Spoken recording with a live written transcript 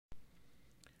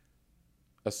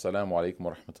Assalamu alaikum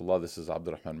wa rahmatullah. This is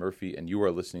Abdurrahman Murphy, and you are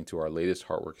listening to our latest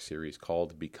Heartwork series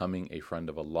called Becoming a Friend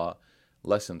of Allah,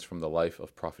 Lessons from the Life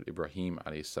of Prophet Ibrahim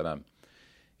alayhi salam.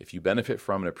 If you benefit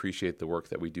from and appreciate the work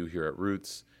that we do here at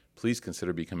Roots, please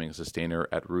consider becoming a sustainer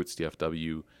at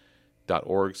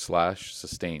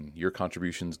rootsdfw.org/sustain. Your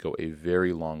contributions go a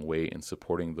very long way in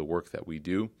supporting the work that we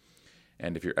do.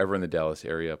 And if you're ever in the Dallas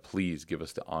area, please give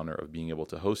us the honor of being able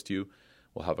to host you.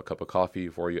 We'll have a cup of coffee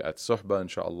for you at Suhba,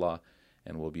 inshallah,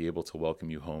 and we'll be able to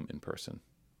welcome you home in person.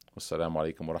 Wassalamu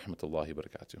alaikum wa rahmatullahi wa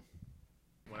barakatuh.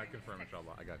 When I confirm,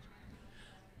 inshallah, I got you.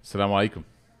 Assalamu alaikum.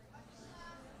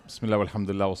 Bismillah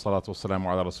walhamdulillah wa salatu wa salamu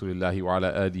ala rasulillahi wa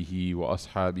ala alihi wa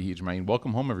ashabihi ijma'in.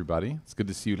 Welcome home, everybody. It's good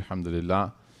to see you,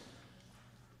 alhamdulillah.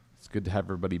 It's good to have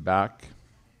everybody back.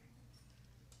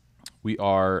 We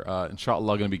are,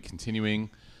 inshallah, going to be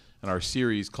continuing in our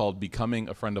series called Becoming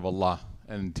a Friend of Allah.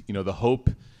 And, you know, the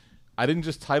hope, I didn't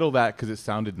just title that because it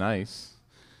sounded nice.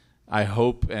 I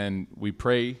hope and we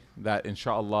pray that,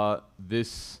 inshallah,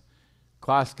 this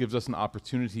class gives us an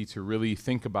opportunity to really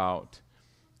think about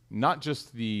not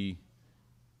just the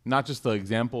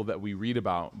example that we read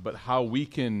about, but how we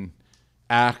can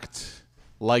act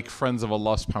like friends of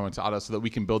Allah subhanahu wa ta'ala so that we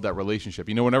can build that relationship.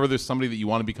 You know, whenever there's somebody that you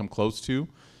want to become close to,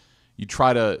 you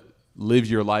try to live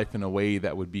your life in a way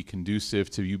that would be conducive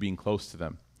to you being close to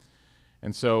them.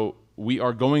 And so we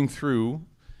are going through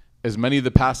as many of the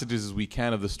passages as we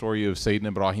can of the story of Sayyidina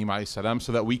Ibrahim alayhi salam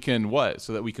so that we can what?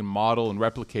 So that we can model and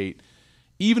replicate,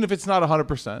 even if it's not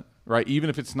 100%, right? Even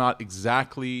if it's not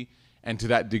exactly and to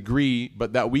that degree,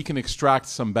 but that we can extract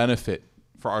some benefit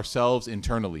for ourselves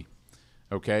internally,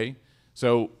 okay?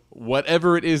 So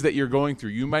whatever it is that you're going through,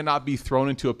 you might not be thrown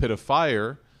into a pit of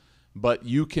fire, but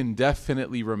you can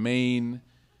definitely remain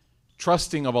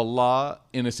trusting of Allah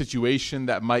in a situation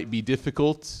that might be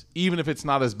difficult, even if it's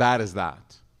not as bad as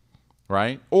that,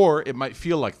 right? Or it might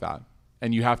feel like that,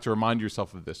 and you have to remind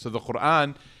yourself of this. So the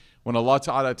Quran, when Allah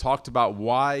Ta'ala talked about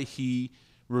why He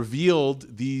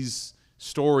revealed these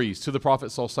stories to the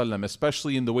Prophet ﷺ,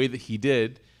 especially in the way that He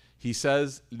did, He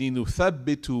says,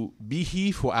 لِنُثَبِّتُ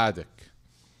بِهِ فُؤَادَكَ,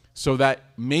 so that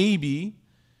maybe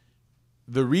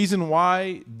the reason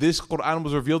why this Quran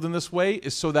was revealed in this way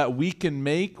is so that we can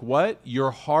make what?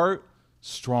 Your heart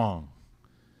strong.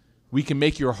 We can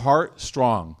make your heart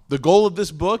strong. The goal of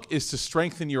this book is to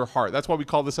strengthen your heart. That's why we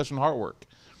call this session Heartwork.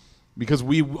 Because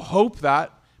we hope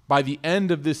that by the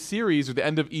end of this series or the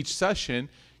end of each session,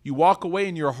 you walk away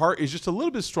and your heart is just a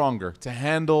little bit stronger to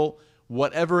handle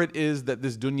whatever it is that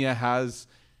this dunya has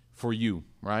for you,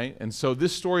 right? And so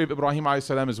this story of Ibrahim alayhi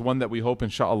salam is one that we hope,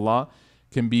 inshallah,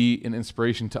 can be an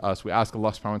inspiration to us. We ask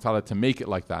Allah subhanahu wa ta'ala to make it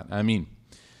like that. Ameen.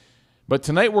 But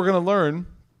tonight we're going to learn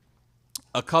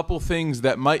a couple things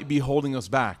that might be holding us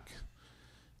back.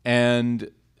 And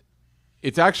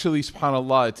it's actually,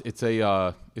 subhanAllah, it's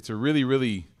a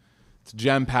really, it's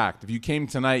jam-packed. If you came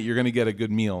tonight, you're going to get a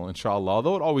good meal, inshallah.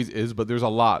 Although it always is, but there's a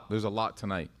lot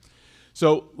tonight.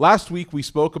 So last week we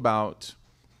spoke about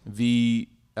the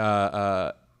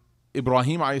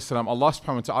Ibrahim alayhi salam, Allah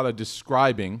subhanahu wa ta'ala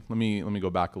describing, let me go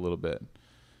back a little bit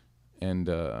and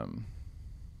go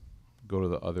to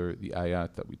the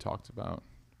ayat that we talked about.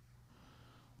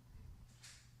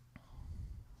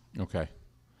 Okay.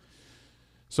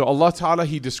 So Allah Ta'ala,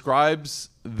 He describes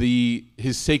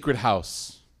His sacred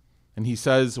house. And He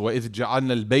says, وَإِذْ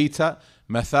جَعَلْنَا الْبَيْتَ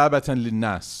مَثَابَةً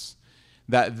لِلنَّاسِ,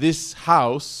 that this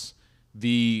house,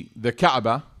 the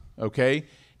Kaaba, okay,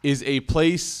 is a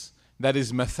place that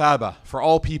is mathaba for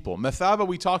all people. Mathaba,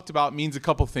 we talked about, means a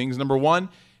couple things. Number one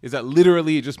is that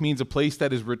literally it just means a place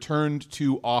that is returned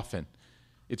to often.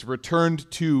 It's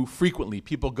returned to frequently.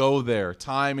 People go there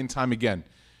time and time again.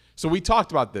 So we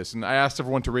talked about this, and I asked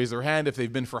everyone to raise their hand if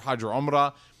they've been for Hajj or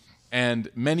Umrah, and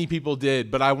many people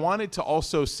did. But I wanted to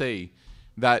also say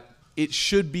that it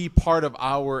should be part of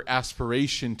our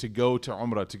aspiration to go to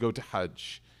Umrah, to go to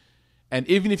Hajj. And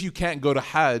even if you can't go to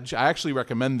Hajj, I actually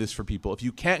recommend this for people. If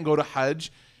you can't go to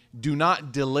Hajj, do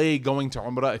not delay going to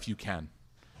Umrah if you can.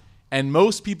 And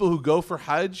most people who go for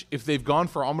Hajj, if they've gone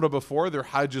for Umrah before, their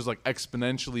Hajj is like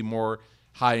exponentially more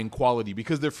high in quality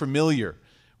because they're familiar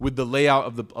with the layout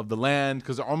of the land,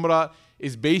 because Umrah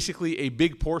is basically a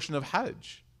big portion of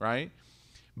Hajj, right?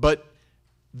 But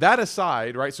that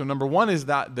aside, right, so number one is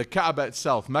that the Kaaba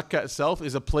itself, Mecca itself,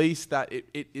 is a place that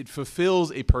it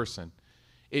fulfills a person.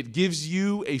 It gives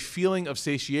you a feeling of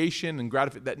satiation and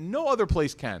gratification that no other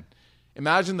place can.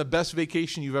 Imagine the best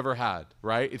vacation you've ever had,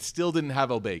 right? It still didn't have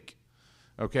al-Baik,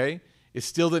 okay? It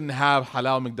still didn't have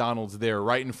halal McDonald's there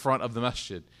right in front of the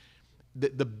masjid.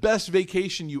 The best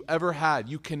vacation you ever had,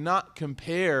 you cannot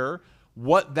compare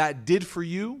what that did for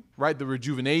you, right? The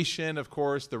rejuvenation, of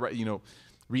course,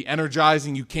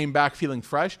 re-energizing, you came back feeling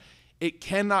fresh. It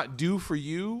cannot do for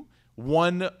you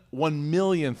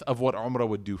 1/1,000,000th of what Umrah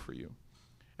would do for you.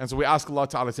 And so we ask Allah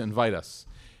Ta'ala to invite us.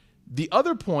 The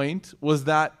other point was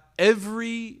that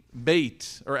every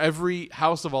bayt, or every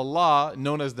house of Allah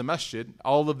known as the masjid,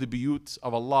 all of the buyut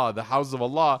of Allah, the houses of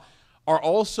Allah, are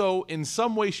also in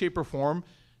some way, shape, or form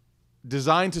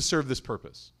designed to serve this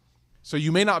purpose. So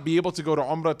you may not be able to go to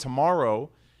Umrah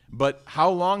tomorrow, but how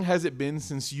long has it been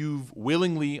since you've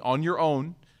willingly, on your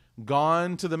own,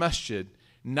 gone to the masjid,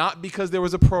 not because there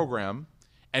was a program,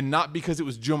 and not because it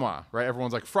was Jummah, right?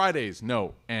 Everyone's like, Fridays.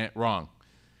 No, wrong.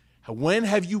 When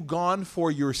have you gone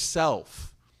for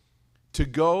yourself to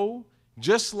go,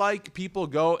 just like people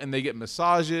go and they get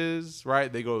massages,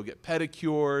 right? They go get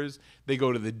pedicures, they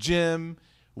go to the gym.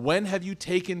 When have you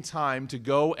taken time to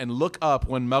go and look up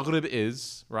when Maghrib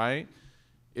is, right?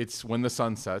 It's when the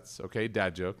sun sets, okay?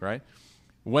 Dad joke, right?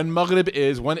 When Maghrib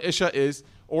is, when Isha is,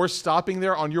 or stopping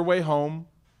there on your way home,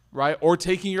 right? Or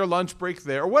taking your lunch break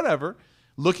there, or whatever,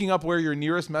 looking up where your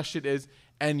nearest masjid is,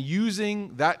 and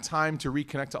using that time to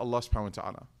reconnect to Allah subhanahu wa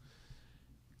ta'ala.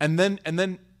 And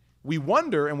then we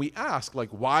wonder and we ask, like,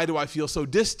 why do I feel so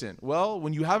distant? Well,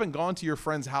 when you haven't gone to your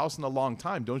friend's house in a long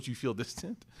time, don't you feel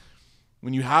distant?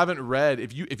 When you haven't read,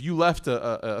 if you left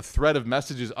a thread of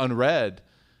messages unread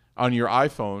on your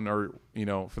iPhone, or, you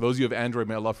know, for those of you who have Android,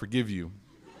 may Allah forgive you.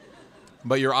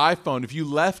 But your iPhone, if you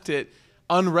left it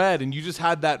unread and you just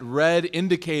had that red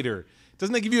indicator,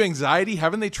 doesn't that give you anxiety?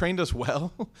 Haven't they trained us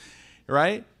well?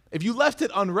 Right? If you left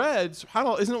it unread,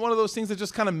 subhanAllah, isn't it one of those things that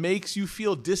just kind of makes you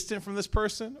feel distant from this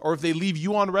person? Or if they leave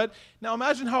you unread? Now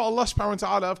imagine how Allah subhanahu wa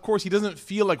ta'ala, of course, He doesn't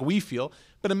feel like we feel,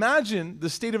 but imagine the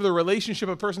state of the relationship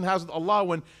a person has with Allah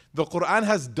when the Quran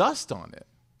has dust on it.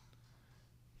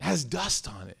 It has dust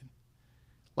on it.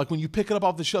 Like when you pick it up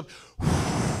off the shelf,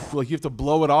 like you have to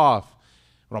blow it off.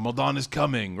 Ramadan is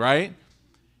coming, right?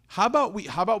 How about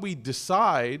we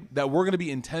decide that we're going to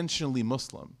be intentionally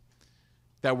Muslim?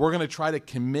 That we're going to try to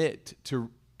commit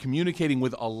to communicating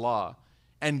with Allah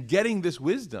and getting this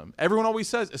wisdom. Everyone always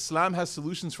says Islam has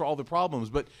solutions for all the problems,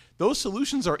 but those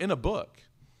solutions are in a book.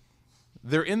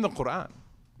 They're in the Quran,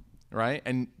 right?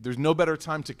 And there's no better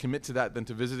time to commit to that than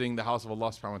to visiting the house of Allah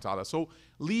subhanahu wa ta'ala. So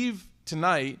leave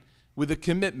tonight with a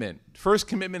commitment. First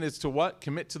commitment is to what?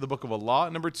 Commit to the book of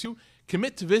Allah. Number two,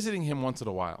 commit to visiting Him once in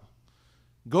a while.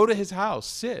 Go to His house,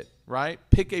 sit, right?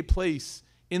 Pick a place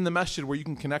in the masjid where you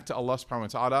can connect to Allah subhanahu wa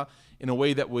ta'ala in a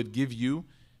way that would give you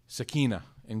sakina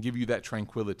and give you that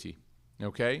tranquility.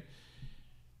 Okay?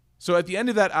 So at the end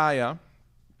of that ayah,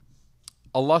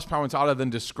 Allah subhanahu wa ta'ala then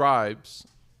describes,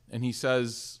 and He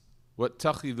says,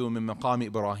 وَاتَّخِذُوا مِن مَقَامِ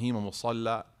إِبْرَاهِيمَ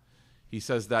مُصَلَّى. He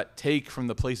says that take from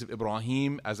the place of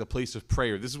Ibrahim as a place of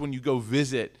prayer. This is when you go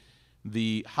visit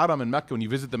the Haram in Mecca. When you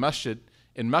visit the masjid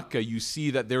in Mecca, you see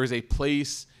that there is a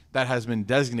place that has been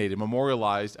designated,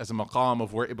 memorialized as a maqam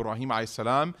of where Ibrahim alayhi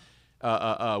salam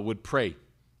would pray,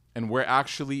 and where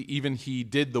actually even he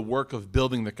did the work of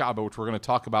building the Kaaba, which we're going to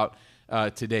talk about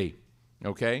today.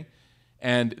 Okay?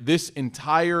 And this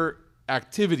entire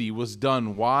activity was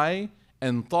done. Why?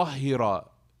 أَن طَهِّرَ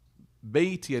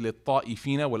بَيْتِيَ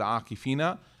لِلطَّائِفِينَ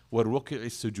وَالْعَاكِفِينَ وَالرُّكِعِ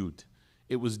السُّجُودِ.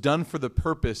 It was done for the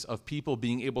purpose of people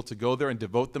being able to go there and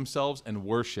devote themselves and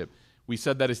worship. We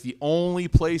said that it's the only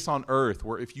place on earth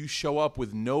where if you show up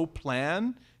with no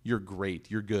plan, you're great,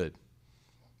 you're good.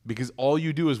 Because all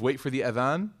you do is wait for the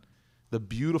adhan, the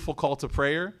beautiful call to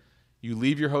prayer. You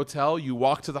leave your hotel, you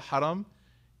walk to the haram,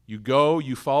 you go,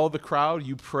 you follow the crowd,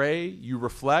 you pray, you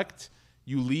reflect,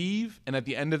 you leave, and at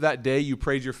the end of that day, you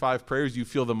prayed your 5 prayers, you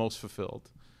feel the most fulfilled.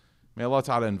 May Allah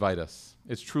Ta'ala invite us.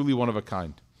 It's truly one of a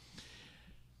kind.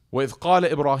 وَإِذْ قَالَ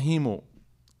إِبْرَاهِيمُ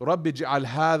رَبِّ اجْعَلْ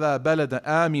هَذَا بَلَدًا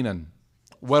آمِنًا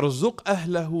وَارْزُقْ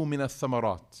أَهْلَهُ مِنَ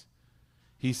الثَّمَرَاتِ.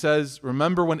 He says,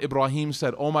 remember when Ibrahim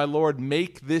said, "Oh my Lord,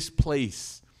 make this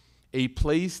place a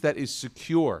place that is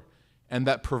secure and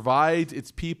that provides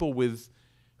its people with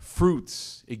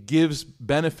fruits. It gives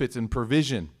benefits and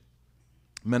provision.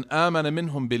 مَنْ آمَنَ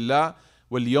مِنْهُمْ بِاللَّهِ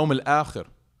وَالْيَوْمِ الْآخِرِ."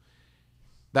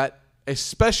 That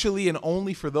especially and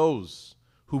only for those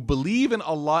who believe in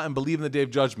Allah and believe in the Day of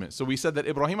Judgment. So we said that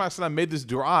Ibrahim a.s. made this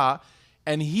dua,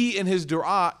 and he in his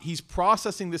dua, he's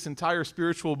processing this entire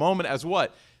spiritual moment as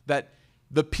what? That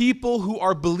the people who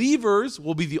are believers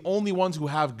will be the only ones who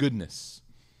have goodness,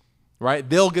 right?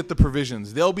 They'll get the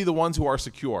provisions. They'll be the ones who are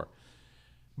secure.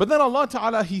 But then Allah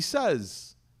Ta'ala, He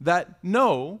says that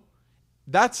no,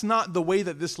 that's not the way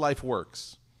that this life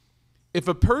works. If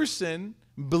a person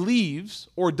believes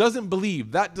or doesn't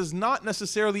believe, that does not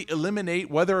necessarily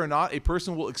eliminate whether or not a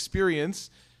person will experience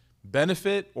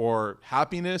benefit or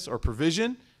happiness or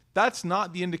provision. That's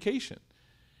not the indication.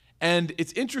 And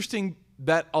it's interesting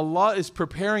that Allah is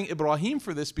preparing Ibrahim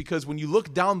for this, because when you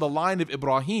look down the line of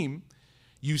Ibrahim,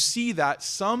 you see that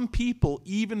some people,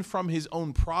 even from his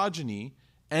own progeny,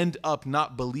 end up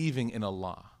not believing in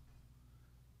Allah.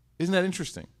 Isn't that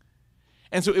interesting?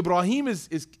 And so Ibrahim is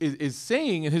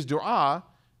saying in his dua,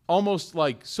 almost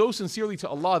like so sincerely to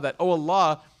Allah, that, oh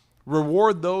Allah,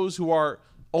 reward those who are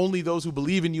only those who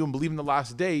believe in you and believe in the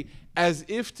last day, as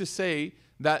if to say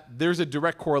that there's a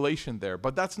direct correlation there.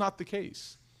 But that's not the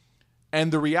case.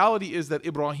 And the reality is that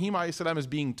Ibrahim a.s. is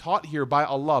being taught here by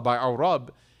Allah, by our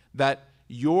Rabb, that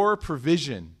your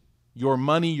provision, your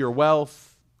money, your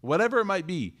wealth, whatever it might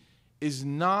be, is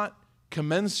not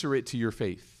commensurate to your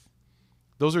faith.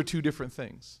 Those are two different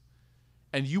things.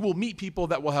 And you will meet people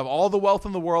that will have all the wealth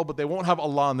in the world, but they won't have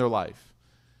Allah in their life.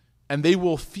 And they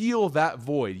will feel that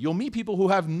void. You'll meet people who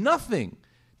have nothing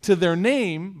to their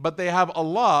name, but they have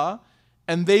Allah,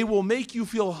 and they will make you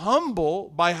feel humble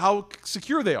by how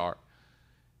secure they are.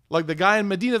 Like the guy in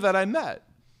Medina that I met,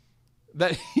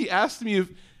 that he asked me if,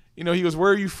 he goes,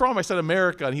 where are you from? I said,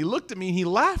 America. And he looked at me and he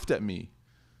laughed at me.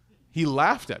 He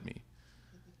laughed at me.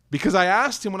 Because I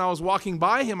asked him when I was walking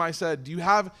by him, I said, do you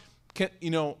have,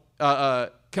 can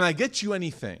I get you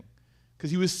anything? Because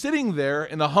he was sitting there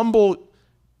in a humble,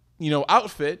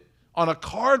 outfit on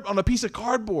a piece of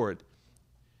cardboard.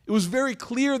 It was very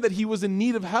clear that he was in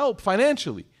need of help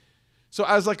financially. So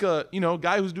as like a,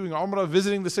 guy who's doing Umrah,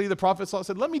 visiting the city of the Prophet,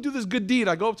 said, let me do this good deed.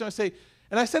 I go up to him and I say,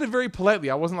 and I said it very politely.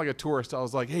 I wasn't like a tourist. I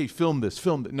was like, hey, film this.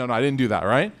 No, I didn't do that,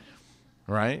 right?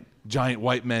 Right? Giant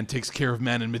white man takes care of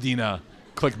man in Medina.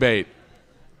 Clickbait.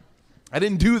 I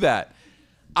didn't do that.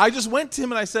 I just went to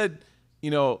him and I said,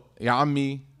 Ya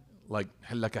Ammi, like,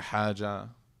 halaka haja,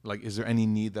 like, is there any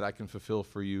need that I can fulfill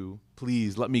for you?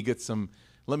 Please, let me get us some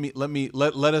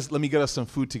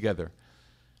food together.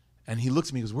 And he looks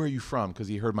at me and goes, where are you from? Because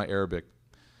he heard my Arabic.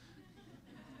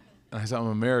 And I said, I'm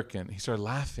American. He started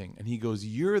laughing. And he goes,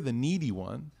 you're the needy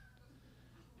one.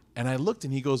 And I looked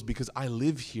and he goes, because I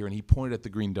live here. And he pointed at the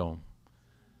Green Dome.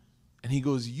 And he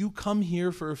goes, you come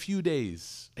here for a few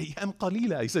days. He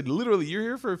said, literally, you're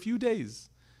here for a few days.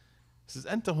 He says,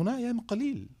 Anta huna ayyam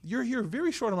qalil. You're here a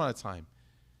very short amount of time.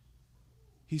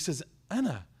 He says,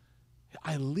 I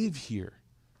live here.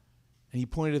 And he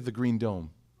pointed at the Green Dome.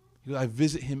 He goes, I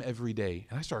visit him every day.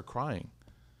 And I started crying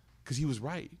because he was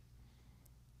right.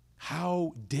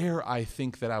 How dare I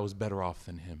think that I was better off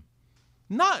than him?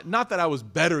 Not that I was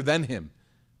better than him,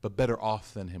 but better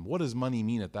off than him. What does money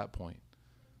mean at that point?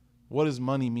 What does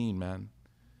money mean, man?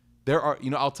 There are,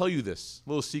 I'll tell you this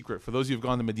little secret for those of you who've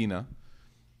gone to Medina,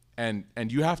 and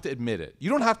you have to admit it. You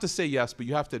don't have to say yes, but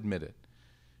you have to admit it.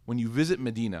 When you visit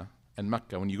Medina and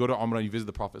Mecca, when you go to Umrah and you visit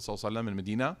the Prophet ﷺ in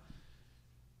Medina,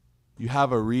 you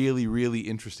have a really, really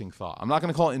interesting thought. I'm not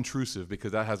going to call it intrusive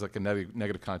because that has like a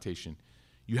negative connotation.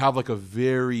 You have like a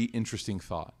very interesting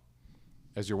thought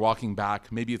as you're walking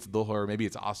back. Maybe it's Dhuhr, maybe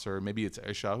it's Asr, maybe it's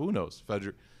Isha, who knows,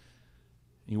 Fajr.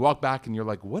 You walk back and you're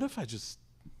like, what if I just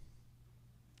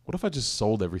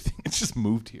sold everything and just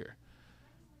moved here?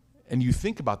 And you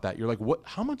think about that. You're like,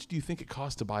 how much do you think it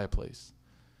costs to buy a place?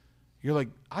 You're like,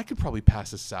 I could probably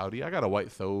pass as Saudi. I got a white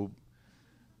thobe.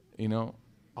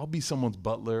 I'll be someone's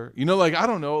butler. I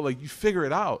don't know. Like, you figure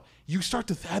it out. You start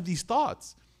to have these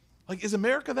thoughts. Like, is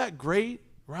America that great,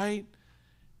 right?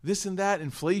 This and that,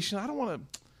 inflation. I don't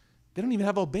want to, they don't even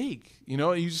have a bake.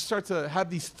 You just start to have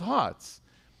these thoughts.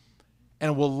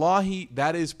 And wallahi,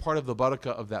 that is part of the barakah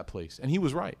of that place. And he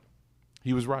was right.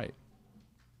 He was right.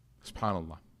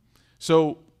 SubhanAllah.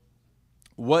 So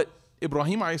what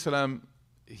Ibrahim a.s.,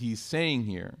 he's saying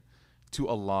here to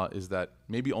Allah is that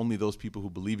maybe only those people who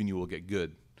believe in you will get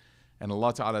good. And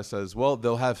Allah Ta'ala says, well,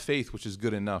 they'll have faith, which is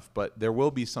good enough, but there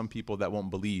will be some people that won't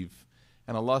believe.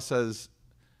 And Allah says,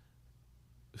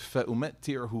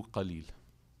 فَأُمَتِّعْهُ قَلِيلًا.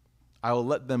 I will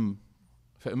let them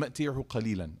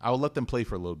play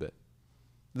for a little bit.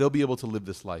 They'll be able to live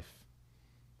this life.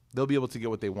 They'll be able to get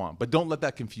what they want. But don't let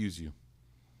that confuse you.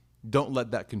 Don't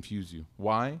let that confuse you.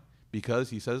 Why?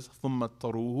 Because he says, ثُمَّ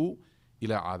اضْطَرُوهُ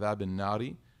إِلَىٰ عَذَابِ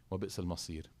النَّارِ وَبِئْسَ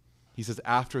الْمَصِيرِ. He says,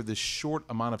 after this short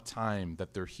amount of time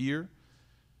that they're here,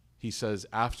 he says,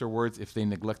 afterwards, if they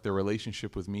neglect their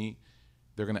relationship with me,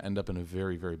 they're going to end up in a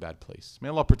very, very bad place. May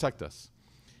Allah protect us.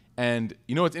 And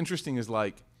what's interesting is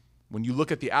like, when you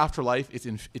look at the afterlife, it's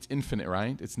infinite,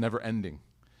 right? It's never ending.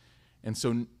 And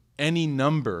so any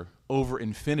number over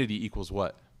infinity equals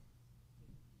what?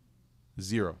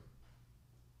 0,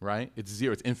 right? It's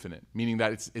 0, it's infinite, meaning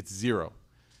that it's 0.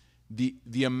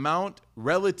 The amount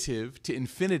relative to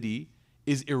infinity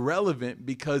is irrelevant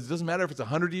because it doesn't matter if it's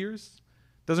 100 years,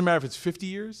 doesn't matter if it's 50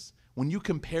 years. When you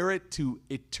compare it to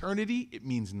eternity, it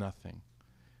means nothing.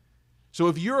 So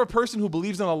if you're a person who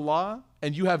believes in Allah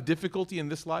and you have difficulty in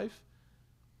this life,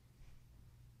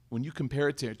 when you compare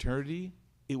it to eternity,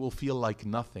 it will feel like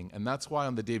nothing. And that's why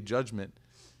on the Day of Judgment,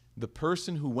 the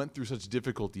person who went through such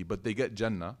difficulty, but they get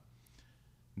Jannah,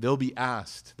 they'll be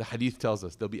asked, the hadith tells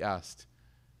us, they'll be asked,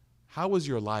 how was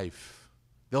your life?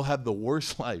 They'll have the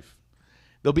worst life.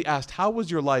 They'll be asked, how was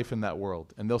your life in that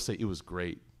world? And they'll say, it was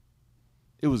great.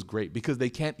 It was great, because they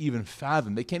can't even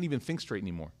fathom, they can't even think straight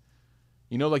anymore.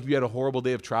 You know, like if you had a horrible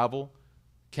day of travel,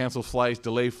 cancel flights,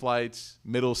 delay flights,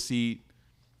 middle seat,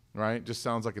 right? Just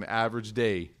sounds like an average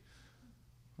day.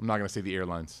 I'm not going to say the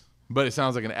airlines, but it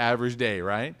sounds like an average day,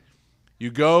 right?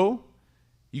 You go,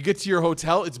 you get to your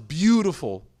hotel, it's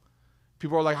beautiful.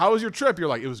 People are like, how was your trip? You're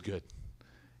like, it was good.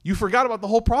 You forgot about the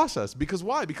whole process. Because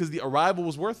why? Because the arrival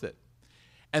was worth it.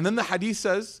 And then the hadith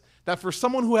says that for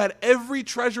someone who had every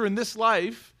treasure in this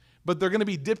life, but they're going to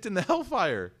be dipped in the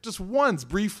hellfire just once,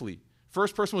 briefly.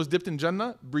 First person was dipped in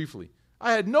Jannah, briefly.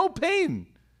 I had no pain.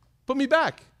 Put me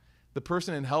back. The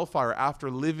person in hellfire, after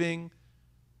living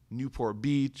Newport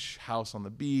Beach, house on the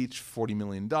beach, $40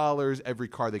 million, every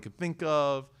car they could think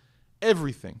of,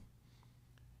 everything.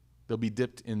 They'll be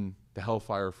dipped in the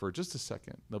hellfire for just a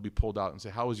second. They'll be pulled out and say,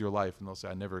 how was your life? And they'll say,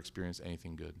 I never experienced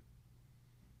anything good.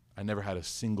 I never had a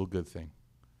single good thing.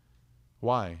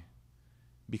 Why?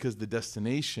 Because the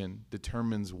destination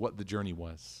determines what the journey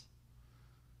was.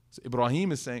 So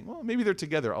Ibrahim is saying, well, maybe they're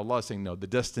together. Allah is saying, no, the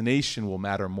destination will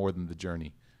matter more than the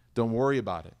journey. Don't worry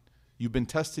about it. You've been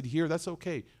tested here, that's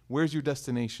okay. Where's your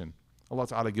destination? Allah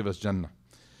Ta'ala give us Jannah.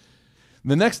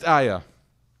 The next ayah,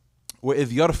 وَإِذْ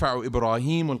يَرْفَعُ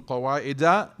إِبْرَاهِيمُ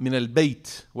الْقَوَاعِدَ مِنَ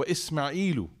الْبَيْتِ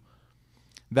وَإِسْمَعِيلُ.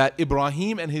 That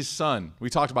Ibrahim and his son, we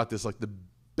talked about this, like the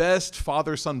best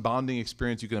father-son bonding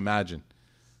experience you can imagine,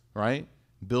 right?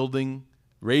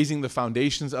 Raising the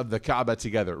foundations of the Kaaba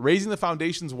together. Raising the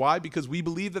foundations, why? Because we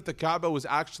believe that the Kaaba was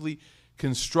actually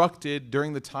constructed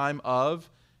during the time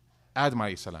of Adam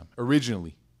alayhi salam,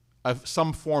 originally, of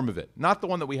some form of it. Not the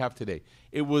one that we have today.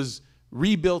 It was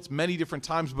rebuilt many different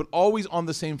times, but always on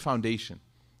the same foundation.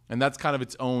 And that's kind of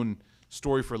its own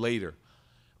story for later.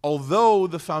 Although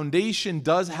the foundation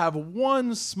does have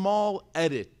one small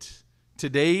edit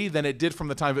today than it did from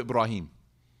the time of Ibrahim.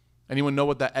 Anyone know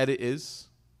what that edit is?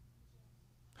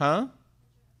 Huh?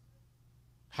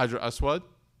 Hajar Aswad?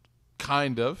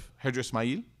 Kind of. Hajar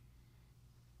Ismail?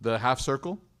 The half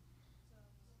circle?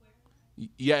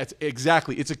 Yeah,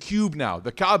 exactly. It's a cube now.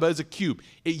 The Kaaba is a cube.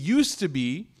 It used to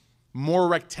be more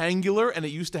rectangular, and it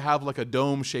used to have like a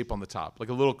dome shape on the top, like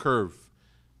a little curve.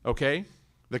 Okay?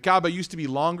 The Kaaba used to be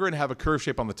longer and have a curved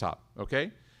shape on the top.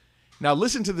 Okay? Now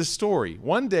listen to this story.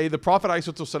 One day, the Prophet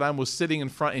ﷺ was sitting in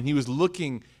front, and he was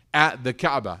looking at the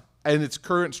Kaaba and its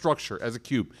current structure as a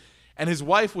cube. And his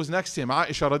wife was next to him,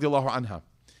 Aisha radiallahu anha.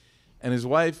 And his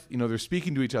wife, they're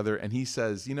speaking to each other, and he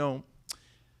says,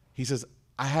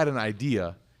 I had an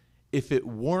idea. If it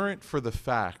weren't for the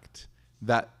fact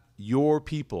that your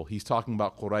people, he's talking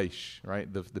about Quraysh,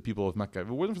 right? The people of Mecca. If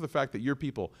it wasn't for the fact that your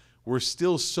people were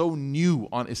still so new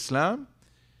on Islam,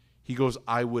 he goes,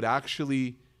 I would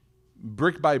actually,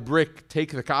 brick by brick,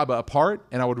 take the Kaaba apart,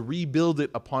 and I would rebuild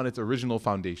it upon its original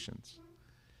foundations.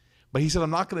 But he said, I'm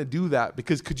not going to do that,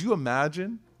 because could you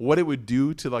imagine what it would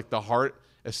do to like the heart,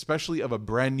 especially of a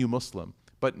brand new Muslim,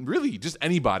 but really just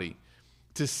anybody,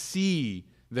 to see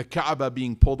the Kaaba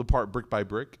being pulled apart brick by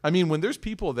brick? I mean, when there's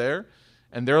people there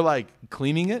and they're like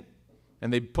cleaning it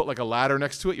and they put like a ladder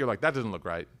next to it, you're like, that doesn't look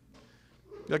right.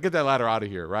 You're like, get that ladder out of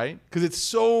here, right? Because it's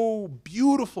so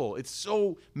beautiful. It's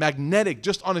so magnetic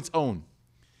just on its own,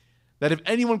 that if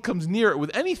anyone comes near it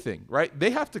with anything, right,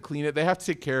 they have to clean it. They have to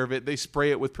take care of it. They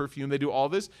spray it with perfume. They do all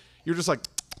this. You're just like,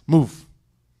 move,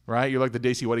 right? You're like the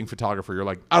Desi wedding photographer. You're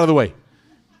like, out of the way.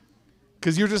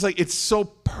 Because you're just like, it's so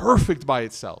perfect by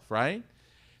itself, right?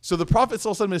 So the Prophet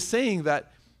ﷺ is saying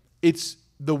that it's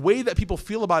the way that people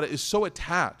feel about it is so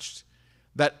attached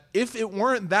that if it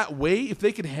weren't that way, if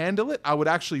they could handle it, I would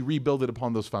actually rebuild it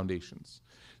upon those foundations.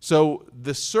 So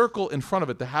the circle in front of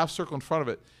it, the half circle in front of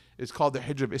it, is called the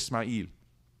Hijr of Ismail.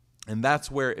 And that's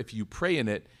where if you pray in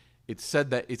it, it's said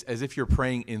that it's as if you're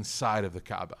praying inside of the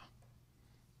Kaaba,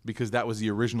 because that was the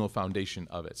original foundation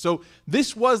of it. So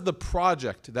this was the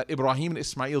project that Ibrahim and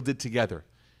Ismail did together.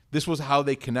 This was how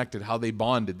they connected, how they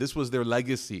bonded. This was their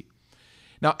legacy.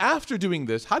 Now, after doing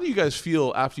this, how do you guys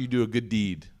feel after you do a good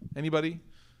deed? Anybody?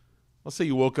 Let's say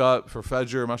you woke up for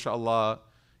Fajr, mashallah,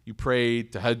 you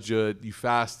prayed, tahajjud, you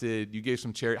fasted, you gave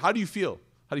some charity. How do you feel?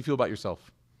 How do you feel about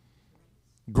yourself?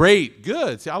 Great,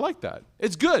 good. See, I like that.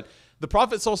 It's good. The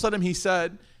Prophet ﷺ, he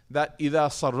said that إِذَا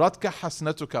صَرَّتْكَ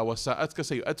حَسْنَتُكَ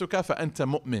وَسَاءَتْكَ سَيِّئَتُكَ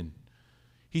فَأَنْتَ مُؤْمِنٌ.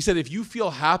 He said, if you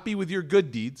feel happy with your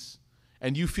good deeds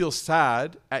and you feel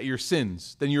sad at your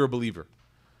sins, then you're a believer.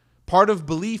 Part of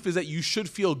belief is that you should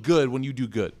feel good when you do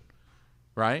good,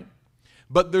 right?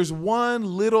 But there's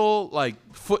one little like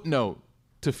footnote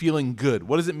to feeling good.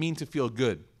 What does it mean to feel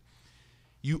good?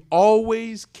 You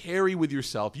always carry with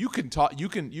yourself. You can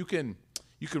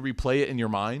replay it in your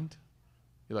mind.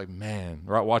 You're like, man,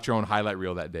 right? Watch your own highlight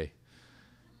reel that day.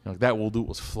 You're like, that wudu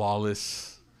was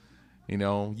flawless. You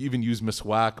know, you even use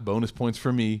miswak, bonus points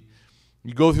for me.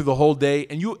 You go through the whole day,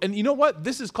 and you know what?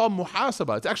 This is called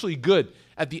muhasabah. It's actually good.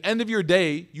 At the end of your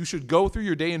day, you should go through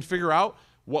your day and figure out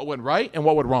what went right and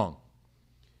what went wrong.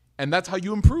 And that's how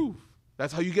you improve.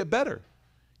 That's how you get better.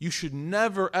 You should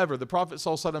never, ever. The Prophet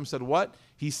ﷺ said what?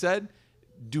 He said,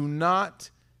 do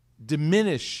not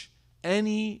diminish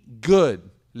any good.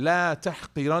 لا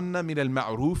تحقرن من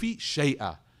المعروف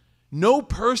شيئا. No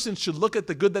person should look at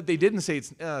the good that they did and say,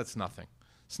 it's nothing.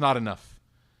 It's not enough.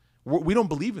 We don't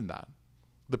believe in that.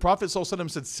 The Prophet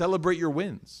ﷺ said, celebrate your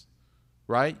wins,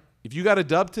 right? If you got a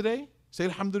dub today, say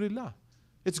alhamdulillah.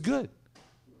 It's good,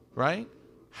 right?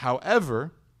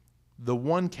 However, the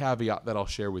one caveat that I'll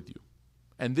share with you,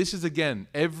 and this is, again,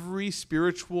 every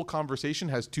spiritual conversation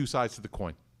has two sides to the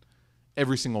coin.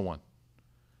 Every single one.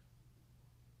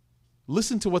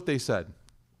 Listen to what they said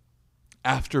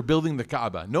after building the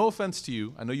Kaaba. No offense to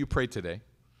you. I know you prayed today,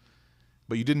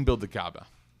 but you didn't build the Kaaba.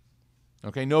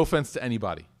 Okay, no offense to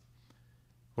anybody.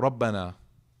 رَبَّنَا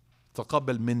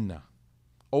تَقَبَّلْ مِنَّا.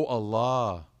 Oh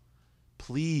Allah,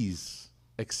 please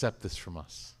accept this from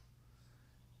us.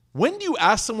 When do you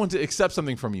ask someone to accept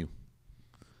something from you?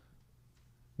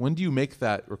 When do you make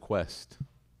that request?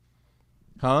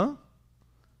 Huh?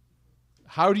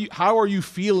 How are you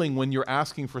feeling when you're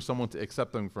asking for someone to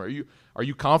accept them from you? Are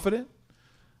you confident?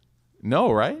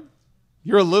 No, right?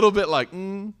 You're a little bit like,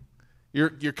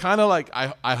 You're kind of like,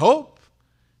 I hope.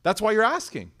 That's why you're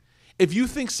asking. If you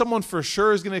think someone for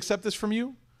sure is going to accept this from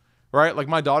you, right? Like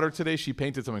my daughter today, she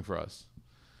painted something for us.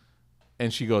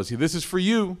 And she goes, this is for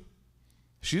you.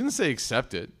 She didn't say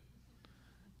accept it.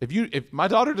 If my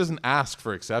daughter doesn't ask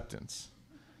for acceptance,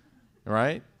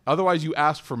 right? Otherwise you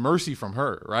ask for mercy from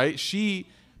her, right? She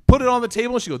put it on the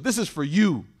table and she goes, this is for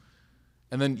you.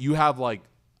 And then you have like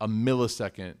a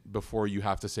millisecond before you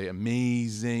have to say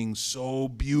amazing, so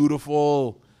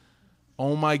beautiful,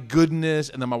 oh my goodness.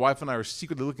 And then my wife and I are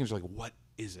secretly looking, she's like, what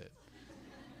is it?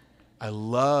 I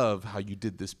love how you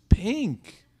did this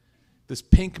pink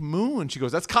moon. She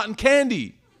goes, that's cotton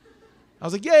candy. I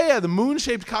was like, yeah, the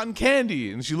moon-shaped cotton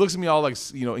candy. And she looks at me all like,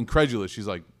 incredulous. She's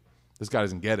like, this guy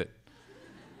doesn't get it,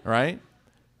 right?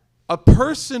 A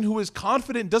person who is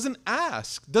confident doesn't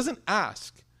ask.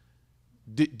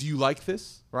 Do you like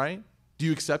this, right? Do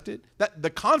you accept it? That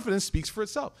the confidence speaks for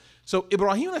itself. So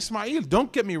Ibrahim and Ismail,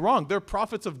 don't get me wrong, they're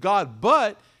prophets of God,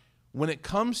 but when it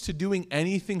comes to doing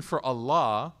anything for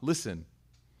Allah, listen,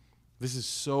 this is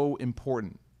so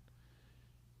important.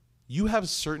 You have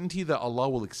certainty that Allah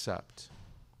will accept.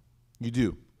 You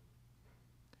do.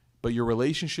 But your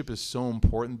relationship is so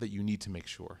important that you need to make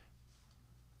sure.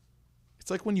 It's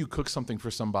like when you cook something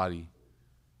for somebody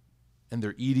and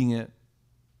they're eating it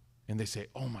and they say,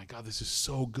 oh my God, this is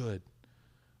so good.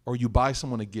 Or you buy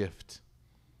someone a gift.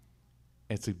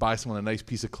 And it's like buy someone a nice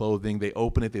piece of clothing. They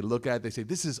open it, they look at it, they say,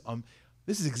 this is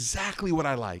exactly what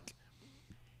I like.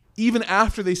 Even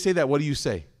after they say that, what do you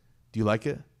say? Do you like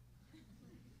it?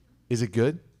 Is it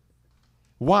good?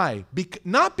 Why?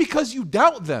 Not because you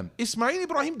doubt them. Ismail and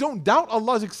Ibrahim don't doubt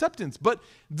Allah's acceptance, but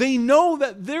they know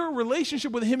that their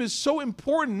relationship with Him is so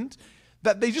important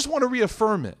that they just want to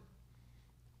reaffirm it.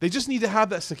 They just need to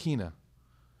have that sakina.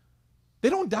 They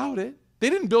don't doubt it. They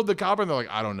didn't build the Kaaba and they're like,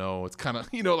 I don't know. It's kind of,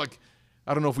 like,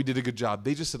 I don't know if we did a good job.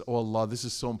 They just said, oh Allah, this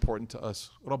is so important to us.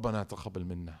 رَبَّنَا تَقَبَّلْ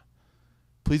مِنَّا.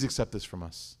 Please accept this from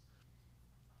us.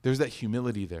 There's that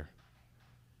humility there.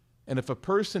 And if a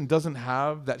person doesn't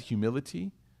have that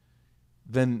humility,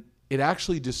 then it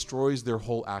actually destroys their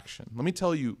whole action. Let me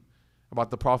tell you about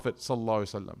the Prophet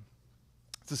ﷺ.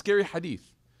 It's a scary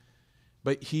hadith.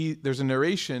 But there's a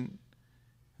narration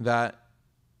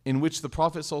in which the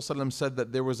Prophet ﷺ said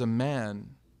that there was a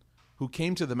man who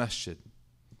came to the masjid.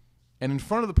 And in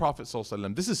front of the Prophet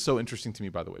ﷺ, this is so interesting to me,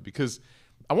 by the way, because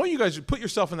I want you guys to put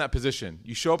yourself in that position.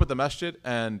 You show up at the masjid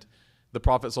and the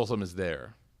Prophet ﷺ is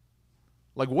there.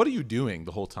 Like, what are you doing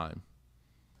the whole time?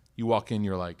 You walk in,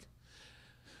 you're like,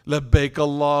 Labbaik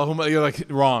Allahumma. You're like,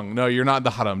 wrong. No, you're not in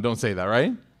the haram. Don't say that,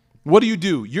 right? What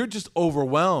do? You're just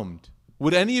overwhelmed.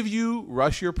 Would any of you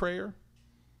rush your prayer?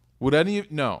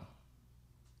 No.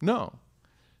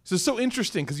 So it's so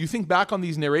interesting because you think back on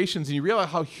these narrations and you realize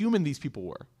how human these people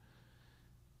were.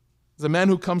 There's a man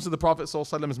who comes to the Prophet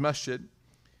ﷺ's masjid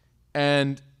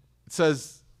and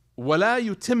says, وَلَا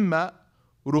يُتِمَّ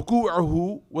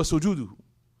رُكُوعُهُ وَسُجُودُهُ.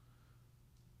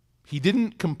 He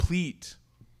didn't complete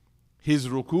his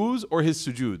rukus or his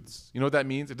sujuds. You know what that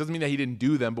means? It doesn't mean that he didn't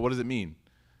do them, but what does it mean?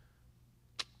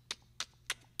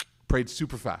 Prayed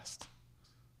super fast.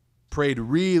 Prayed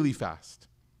really fast.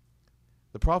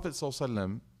 The Prophet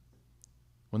ﷺ,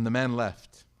 when the man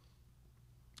left,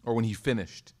 or when he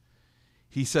finished,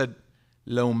 he said,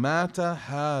 لو مات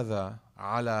هذا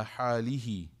على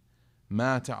حاله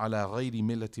مات على غير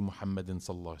ملة محمد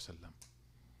صلى الله عليه وسلم.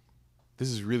 This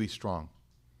is really strong.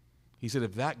 He said,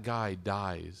 if that guy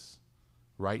dies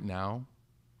right now,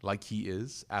 like he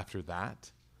is after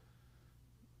that,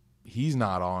 he's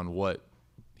not on what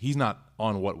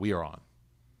we are on.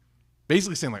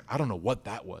 Basically saying, like, I don't know what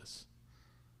that was.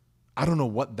 I don't know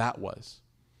what that was.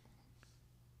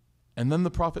 And then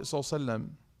the Prophet ﷺ,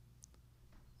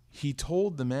 he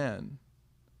told the man,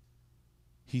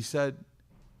 he said,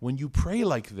 when you pray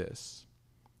like this,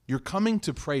 you're coming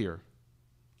to prayer.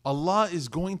 Allah is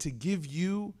going to give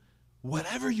you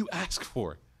whatever you ask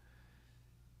for.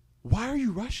 Why are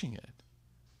you rushing it?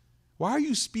 Why are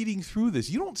you speeding through this?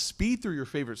 You don't speed through your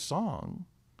favorite song,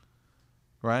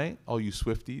 right? All you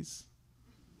Swifties.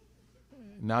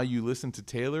 Now you listen to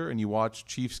Taylor and you watch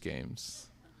Chiefs games.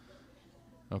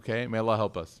 Okay? May Allah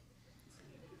help us.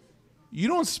 You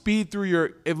don't speed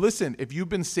through if you've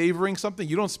been savoring something,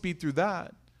 you don't speed through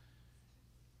that.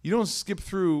 You don't skip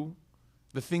through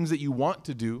the things that you want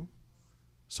to do.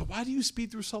 So why do you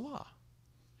speed through salah?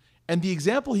 And the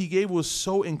example he gave was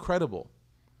so incredible.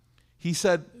 He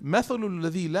said, مَثَلُ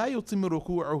الَّذِي لَا يُتِمُّ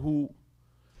رُكُوعَهُ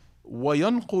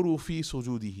وَيَنْقُرُ فِي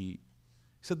سُجُودِهِ. He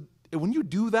said, when you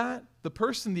do that, the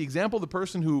person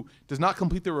who does not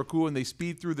complete their ruku and they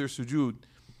speed through their sujood,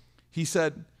 he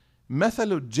said,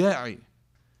 مَثَلُ الجَّاعِ.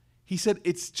 He said,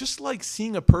 it's just like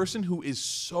seeing a person who is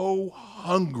so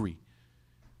hungry,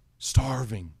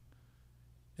 starving,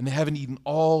 and they haven't eaten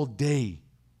all day.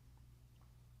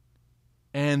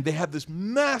 And they have this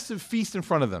massive feast in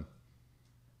front of them.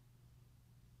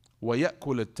 وَيَأْكُلَ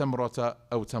التَّمْرَةَ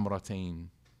أَوْ تَمْرَتَيْنِ.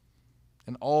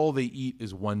 And all they eat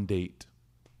is one date,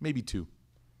 maybe two.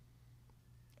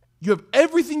 You have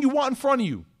everything you want in front of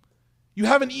you. You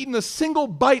haven't eaten a single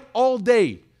bite all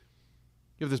day.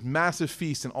 You have this massive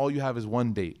feast and all you have is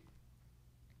one date.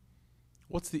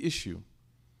 What's the issue?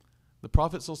 The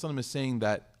Prophet ﷺ is saying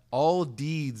that all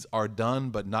deeds are done,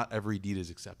 but not every deed is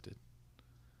accepted.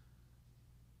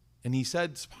 And he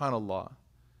said, subhanAllah,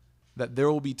 that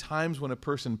there will be times when a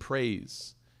person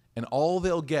prays and all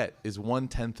they'll get is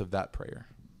 1/10 of that prayer,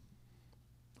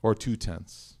 or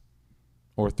 2/10,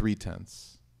 or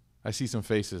 3/10. I see some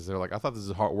faces. They're like, I thought this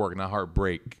is Heartwork, not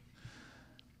heartbreak.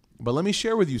 But let me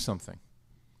share with you something.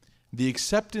 The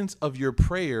acceptance of your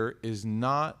prayer is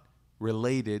not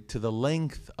related to the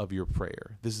length of your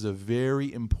prayer. This is a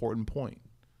very important point.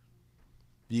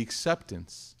 The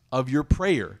acceptance of your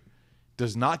prayer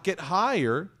does not get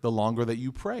higher the longer that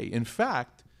you pray. In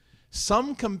fact,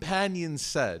 some companions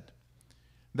said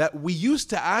that we used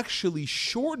to actually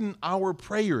shorten our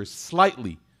prayers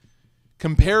slightly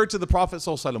compared to the Prophet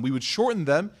ﷺ. We would shorten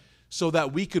them so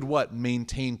that we could what?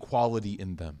 Maintain quality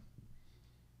in them.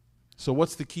 So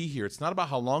what's the key here? It's not about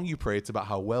how long you pray, it's about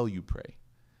how well you pray.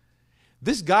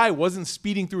 This guy wasn't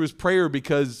speeding through his prayer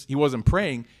because he wasn't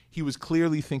praying. He was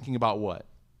clearly thinking about what?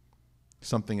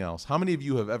 Something else. How many of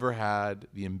you have ever had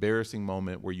the embarrassing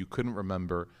moment where you couldn't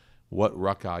remember what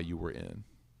rak'ah you were in,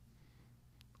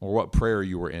 or what prayer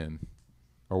you were in,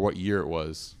 or what year it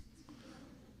was?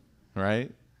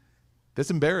 Right?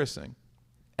 That's embarrassing.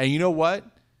 And you know what?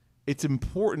 It's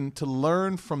important to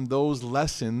learn from those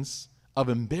lessons of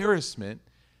embarrassment,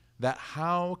 that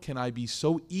how can I be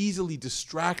so easily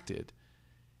distracted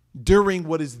during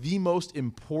what is the most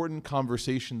important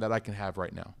conversation that I can have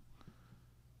right now?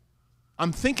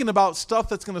 I'm thinking about stuff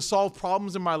that's going to solve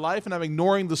problems in my life, and I'm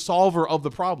ignoring the solver of the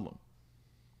problem.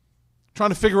 Trying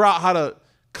to figure out how to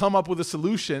come up with a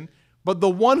solution, but the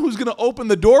one who's going to open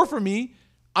the door for me,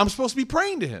 I'm supposed to be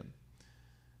praying to him.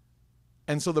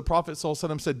 And so the Prophet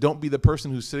ﷺ said, don't be the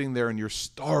person who's sitting there and you're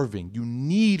starving. You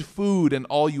need food and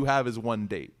all you have is one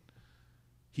date.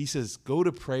 He says, go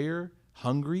to prayer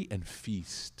hungry and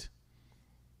feast.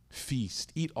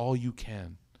 Feast. Eat all you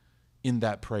can in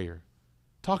that prayer.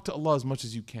 Talk to Allah as much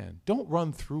as you can. Don't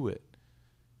run through it.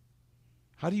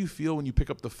 How do you feel when you pick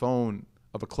up the phone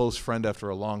of a close friend after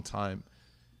a long time?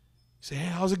 You say, hey,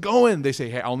 how's it going? They say,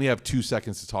 hey, I only have 2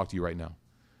 seconds to talk to you right now.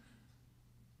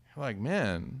 You're like,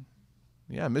 man,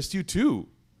 yeah, I missed you too.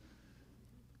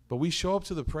 But we show up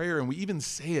to the prayer and we even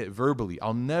say it verbally.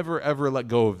 I'll never, ever let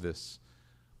go of this.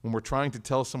 When we're trying to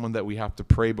tell someone that we have to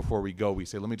pray before we go, we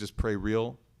say, let me just pray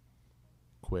real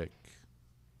quick.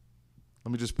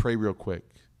 Let me just pray real quick.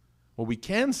 What we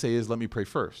can say is, let me pray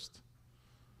first.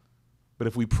 But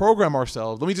if we program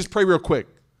ourselves, let me just pray real quick.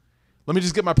 Let me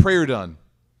just get my prayer done.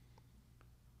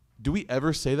 Do we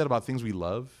ever say that about things we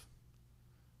love?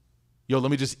 Yo,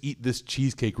 let me just eat this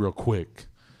cheesecake real quick.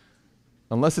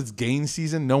 Unless it's gain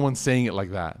season, no one's saying it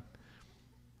like that.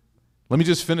 Let me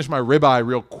just finish my ribeye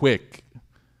real quick.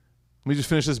 Let me just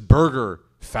finish this burger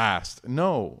fast.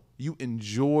 No, you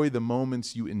enjoy the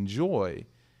moments you enjoy,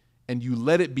 and you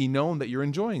let it be known that you're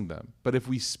enjoying them. But if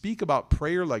we speak about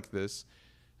prayer like this,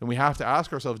 then we have to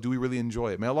ask ourselves, do we really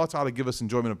enjoy it? May Allah Ta'ala give us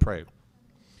enjoyment of prayer.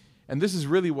 And this is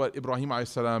really what Ibrahim alayhi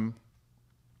salam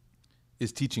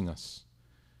is teaching us.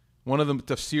 One of the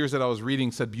tafsirs that I was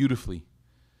reading said beautifully,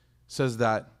 says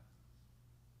that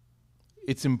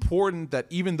it's important that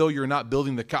even though you're not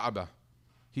building the Kaaba,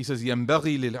 he says,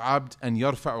 يَنْبَغِي لِلْعَبْدِ أَنْ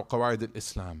يَرْفَعُ قَوَاعِدَ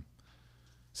الْإِسْلَامِ.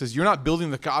 Says, you're not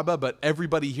building the Kaaba, but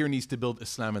everybody here needs to build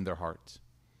Islam in their heart.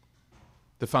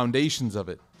 The foundations of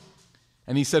it.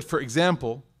 And he said, for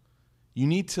example, you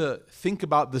need to think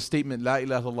about the statement, La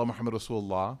ilaha illallah Muhammad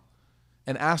Rasulullah,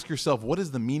 and ask yourself, what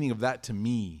is the meaning of that to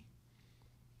me?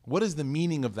 What is the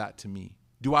meaning of that to me?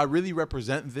 Do I really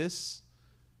represent this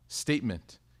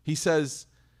statement? He says,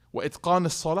 وَإِتْقَانَ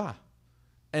الصَّلَاةِ,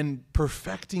 and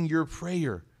perfecting your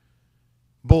prayer,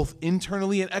 both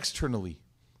internally and externally.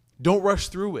 Don't rush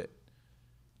through it.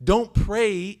 Don't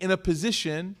pray in a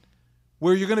position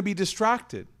where you're going to be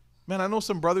distracted. Man, I know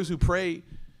some brothers who pray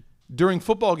during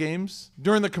football games,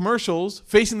 during the commercials,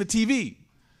 facing the TV,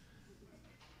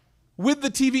 with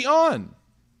the TV on.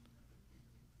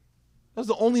 That's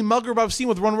the only maghrib I've seen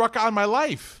with one rak'ah in my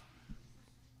life.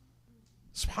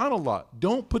 SubhanAllah,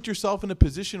 don't put yourself in a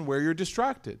position where you're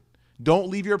distracted. Don't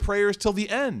leave your prayers till the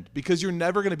end, because you're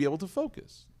never going to be able to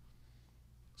focus.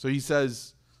 So he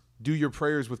says, do your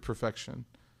prayers with perfection.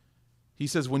 He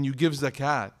says, when you give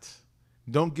zakat,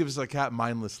 don't give zakat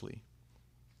mindlessly.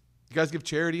 You guys give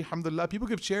charity, alhamdulillah. People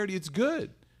give charity, it's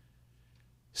good.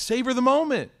 Savor the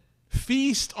moment.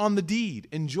 Feast on the deed.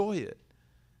 Enjoy it.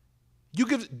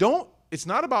 It's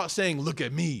not about saying, look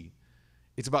at me.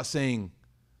 It's about saying,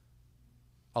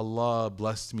 Allah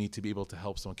blessed me to be able to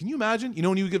help someone. Can you imagine? You know,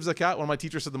 when you give zakat, one of my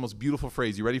teachers said the most beautiful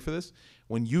phrase. You ready for this?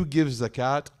 When you give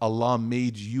zakat, Allah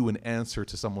made you an answer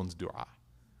to someone's dua.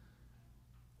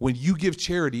 When you give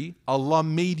charity, Allah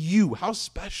made you. How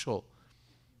special,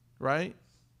 right?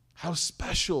 How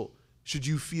special should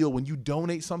you feel when you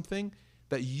donate something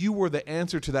that you were the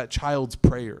answer to that child's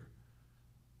prayer?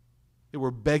 They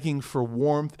were begging for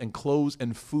warmth and clothes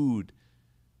and food.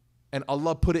 And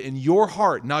Allah put it in your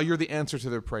heart. Now you're the answer to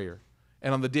their prayer.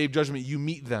 And on the day of judgment, you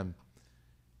meet them.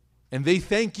 And they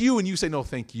thank you, and you say, no,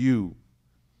 thank you.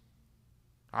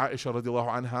 Aisha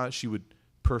radiallahu anha, she would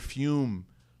perfume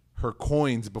her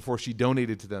coins before she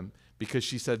donated to them, because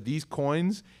she said these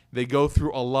coins, they go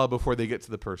through Allah before they get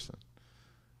to the person.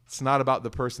 It's not about the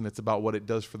person, it's about what it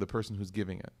does for the person who's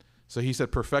giving it. So he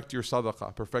said, perfect your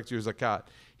sadaqah, perfect your zakat.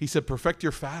 He said, perfect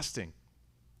your fasting.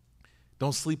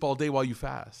 Don't sleep all day while you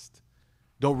fast.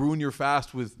 Don't ruin your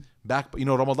fast with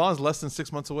Ramadan is less than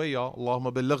 6 months away, y'all.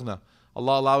 Allahumma balighna.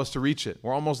 Allah allow us to reach it.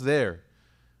 We're almost there.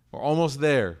 We're almost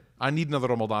there. I need another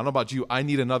Ramadan. I don't know about you. I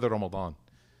need another Ramadan.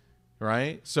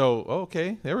 Right? So,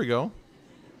 okay, there we go.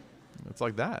 It's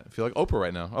like that. I feel like Oprah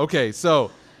right now. Okay,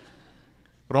 so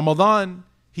Ramadan,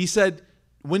 he said,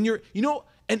 when you're,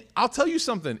 and I'll tell you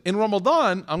something. In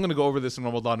Ramadan, I'm going to go over this in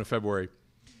Ramadan in February.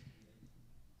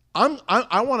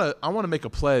 I want to make a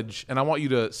pledge, and I want you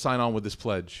to sign on with this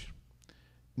pledge.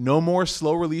 No more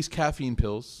slow release caffeine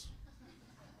pills.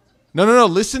 No.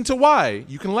 Listen to why.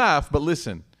 You can laugh, but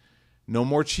listen. No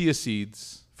more chia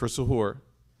seeds for suhoor.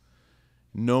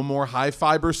 No more high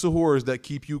fiber suhoors that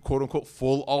keep you quote unquote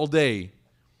full all day.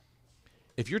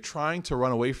 If you're trying to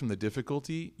run away from the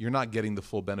difficulty, you're not getting the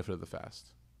full benefit of the fast.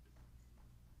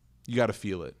 You got to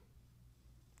feel it.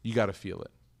 You got to feel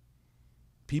it.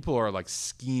 People are like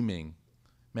scheming.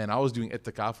 Man, I was doing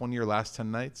itikaf one year, last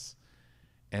 10 nights.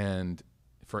 And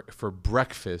for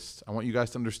breakfast, I want you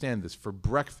guys to understand this. For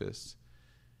breakfast,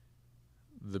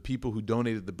 the people who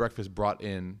donated the breakfast brought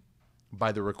in,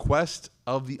 by the request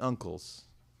of the uncles,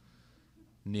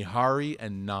 nihari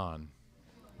and naan.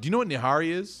 Do you know what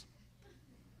nihari is?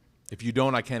 If you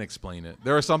don't, I can't explain it.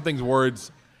 There are some things, words.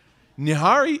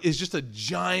 Nihari is just a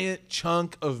giant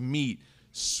chunk of meat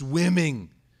swimming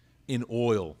in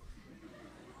oil.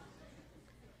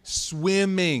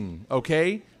 Swimming,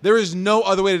 okay? There is no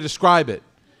other way to describe it.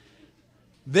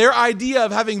 Their idea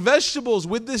of having vegetables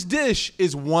with this dish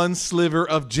is one sliver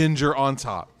of ginger on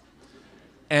top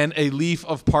and a leaf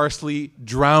of parsley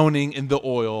drowning in the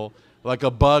oil like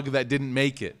a bug that didn't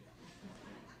make it.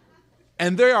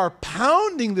 And they are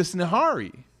pounding this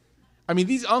nahari. I mean,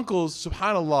 these uncles,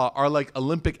 subhanAllah, are like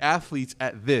Olympic athletes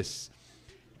at this.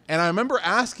 And I remember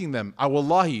asking them,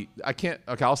 wallahi, I can't,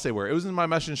 okay, I'll say where. It was in my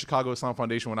Masjid in Chicago Islam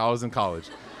Foundation when I was in college.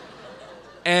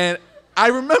 And I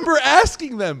remember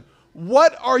asking them,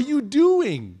 what are you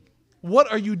doing?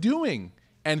 What are you doing?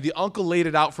 And the uncle laid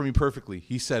it out for me perfectly.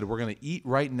 He said, we're going to eat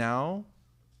right now,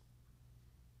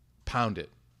 pound it.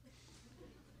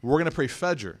 We're going to pray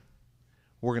Fajr.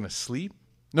 We're going to sleep.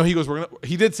 No, he goes,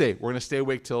 he did say, we're going to stay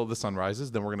awake till the sun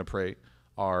rises, then we're going to pray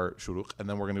our shuruq, and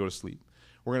then we're going to go to sleep.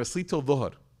 We're going to sleep till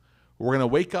dhuhr. We're going to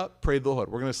wake up, pray dhuhr.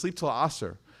 We're going to sleep till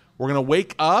asr. We're going to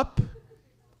wake up,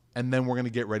 and then we're going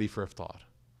to get ready for iftar.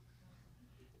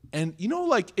 And you know,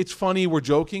 like, it's funny, we're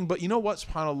joking, but you know what,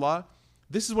 subhanAllah?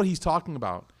 This is what he's talking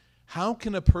about. How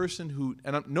can a person who,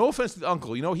 and no offense to the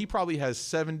uncle, you know, he probably has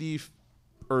 70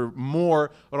 or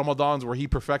more Ramadans where he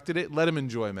perfected it. Let him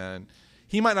enjoy, man.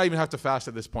 He might not even have to fast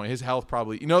at this point. His health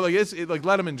probably, you know, like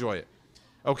let him enjoy it.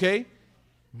 Okay?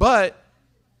 But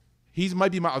he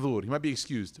might be ma'adhur. He might be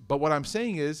excused. But what I'm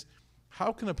saying is,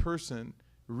 how can a person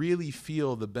really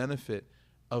feel the benefit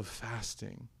of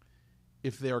fasting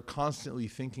if they are constantly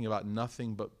thinking about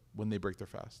nothing but when they break their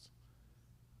fast?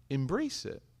 Embrace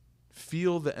it.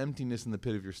 Feel the emptiness in the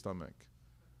pit of your stomach.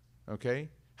 Okay?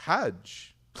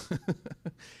 Hajj.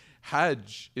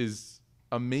 Hajj is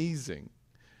amazing.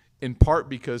 In part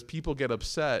because people get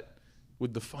upset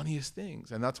with the funniest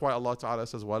things. And that's why Allah Ta'ala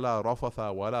says, وَلَا رَفَثَ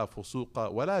وَلَا فُسُوقَ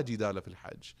وَلَا جِدَالَ فِي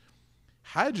الْحَجِّ.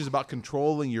 Hajj is about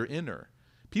controlling your inner.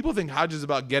 People think Hajj is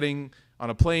about getting on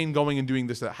a plane, going and doing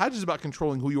this, that. Hajj is about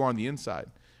controlling who you are on the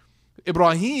inside.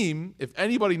 Ibrahim, if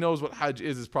anybody knows what Hajj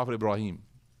is Prophet Ibrahim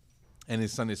and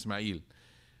his son Ismail.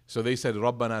 So they said,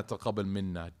 رَبَّنَا تَقَبَّلْ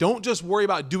مِنَّا. Don't just worry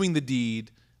about doing the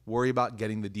deed, worry about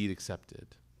getting the deed accepted.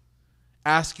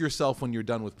 Ask yourself when you're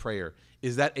done with prayer,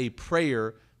 is that a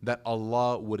prayer that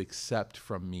Allah would accept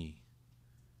from me?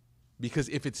 Because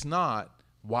if it's not,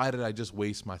 why did I just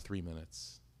waste my 3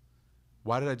 minutes?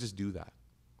 Why did I just do that?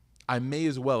 I may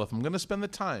as well, if I'm going to spend the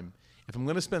time, if I'm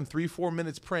going to spend 3-4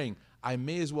 minutes praying, I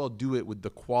may as well do it with the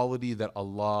quality that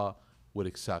Allah would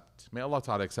accept. May Allah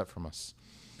Ta'ala accept from us.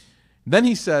 Then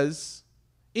he says,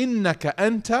 إِنَّكَ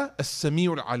أَنْتَ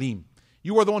السَّمِيعُ الْعَلِيمُ.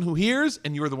 You are the one who hears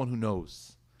and you are the one who knows.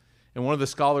 And one of the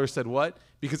scholars said what?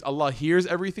 Because Allah hears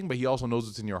everything, but He also knows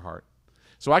what's in your heart.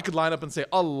 So I could line up and say,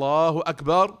 Allahu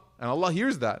Akbar, and Allah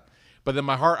hears that. But then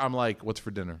my heart, I'm like, what's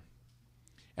for dinner?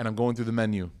 And I'm going through the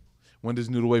menu. When does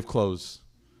Noodle Wave close?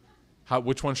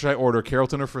 Which one should I order,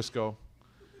 Carrollton or Frisco?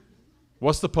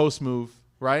 What's the post move,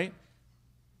 right?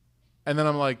 And then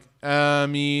I'm like,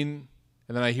 Ameen.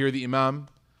 And then I hear the Imam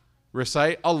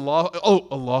recite,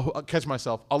 Allah, catch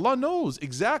myself. Allah knows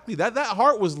exactly that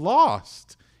heart was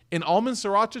lost in almond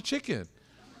sriracha chicken.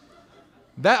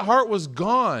 That heart was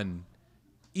gone.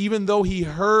 Even though He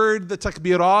heard the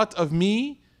takbirat of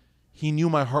me, He knew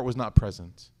my heart was not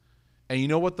present. And you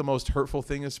know what the most hurtful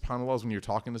thing is, subhanAllah, is when you're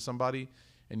talking to somebody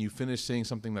and you finish saying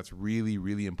something that's really,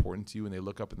 really important to you and they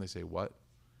look up and they say, what?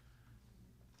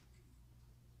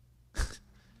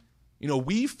 You know,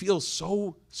 we feel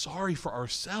so sorry for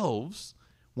ourselves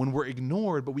when we're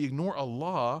ignored, but we ignore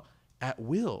Allah at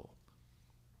will.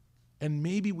 And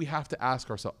maybe we have to ask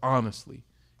ourselves, honestly,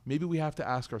 maybe we have to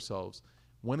ask ourselves,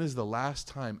 when is the last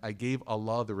time I gave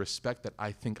Allah the respect that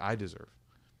I think I deserve?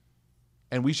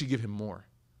 And we should give Him more.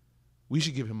 We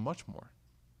should give Him much more,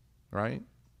 right?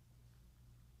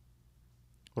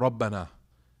 رَبَّنَا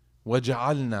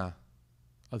وَجَعَلْنَا.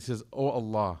 He says, oh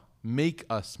Allah, make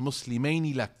us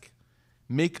muslimaini lak.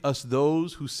 Make us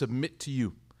those who submit to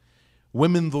you.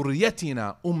 وَمِن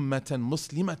ذُرِّيَّتِنَا أُمَّةً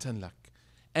مُسْلِمَةً لَكَ.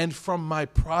 And from my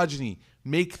progeny,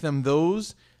 make them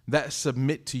those that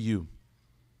submit to you.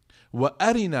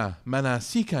 وَأَرِنَا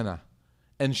مَنَاسِكَنَا.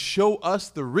 And show us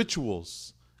the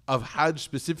rituals of Hajj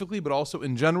specifically, but also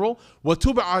in general.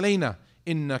 وَتُبْ عَلَيْنَا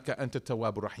إِنَّكَ أَنْتَ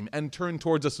التَّوَّابُ الرَّحِيمُ. And turn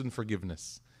towards us in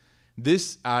forgiveness.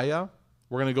 This ayah,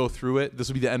 we're going to go through it. This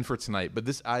will be the end for tonight. But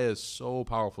this ayah is so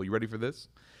powerful. You ready for this?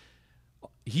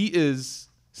 He is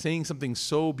saying something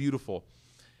so beautiful.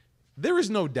 There is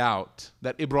no doubt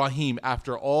that Ibrahim,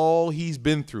 after all he's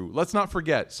been through, let's not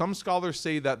forget, some scholars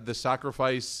say that the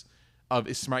sacrifice of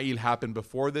Ismail happened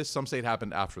before this. Some say it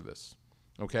happened after this.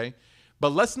 Okay? But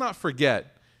let's not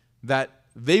forget that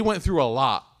they went through a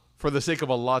lot for the sake of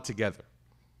Allah together.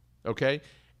 Okay?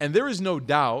 And there is no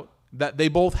doubt that they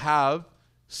both have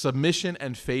submission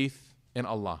and faith in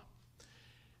Allah.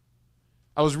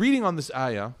 I was reading on this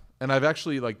ayah, and I've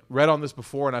actually read on this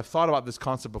before, and I've thought about this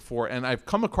concept before, and I've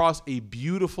come across a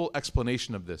beautiful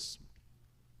explanation of this.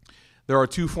 There are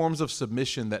two forms of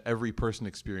submission that every person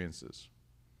experiences.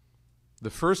 The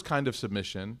first kind of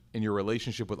submission in your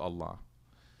relationship with Allah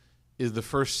is the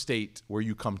first state where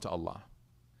you come to Allah.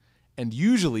 And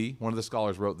usually, one of the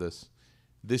scholars wrote this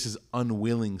is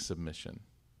unwilling submission.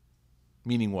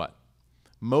 Meaning what?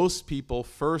 Most people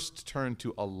first turn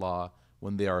to Allah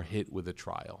when they are hit with a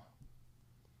trial.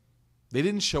 They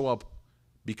didn't show up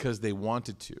because they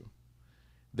wanted to.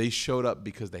 They showed up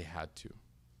because they had to.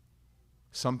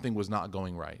 Something was not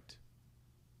going right.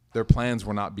 Their plans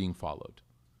were not being followed.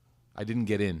 I didn't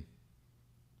get in.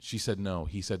 She said no.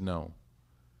 He said no.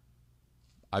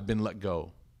 I've been let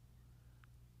go.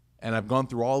 And I've gone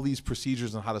through all these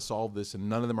procedures on how to solve this, and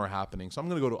none of them are happening. So I'm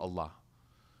going to go to Allah.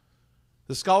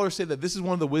 The scholars say that this is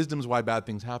one of the wisdoms why bad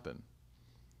things happen.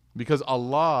 Because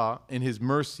Allah, in His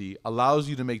mercy, allows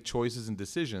you to make choices and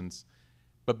decisions,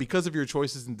 but because of your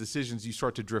choices and decisions, you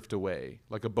start to drift away,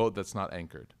 like a boat that's not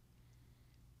anchored.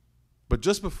 But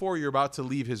just before you're about to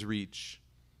leave His reach,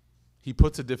 He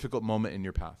puts a difficult moment in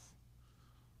your path.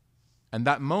 And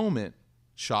that moment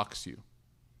shocks you.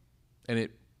 And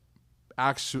it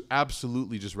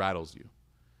absolutely just rattles you.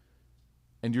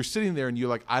 And you're sitting there and you're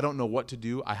like, I don't know what to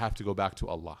do. I have to go back to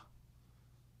Allah.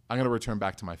 I'm going to return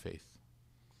back to my faith.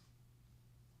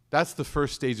 That's the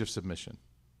first stage of submission.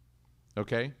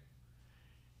 Okay?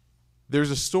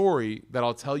 There's a story that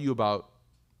I'll tell you about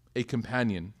a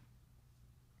companion.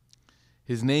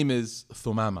 His name is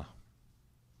Thumama.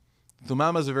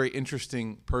 Thumama is a very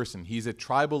interesting person. He's a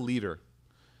tribal leader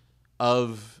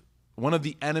of one of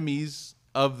the enemies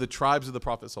of the tribes of the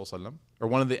Prophet ﷺ, or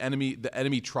one of the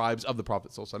enemy tribes of the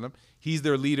Prophet ﷺ. He's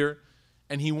their leader,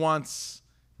 and he wants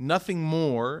nothing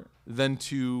more than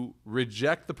to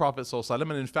reject the Prophet ﷺ.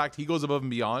 And in fact, he goes above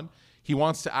and beyond. He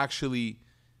wants to actually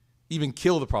even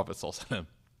kill the Prophet ﷺ.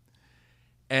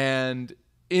 And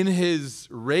in his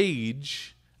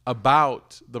rage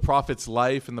about the Prophet's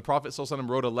life, and the Prophet ﷺ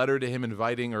wrote a letter to him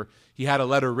inviting, or he had a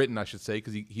letter written, I should say,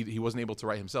 because he wasn't able to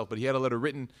write himself, but he had a letter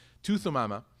written to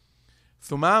Thumama.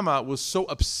 Thumama was so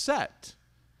upset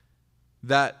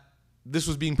that this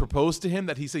was being proposed to him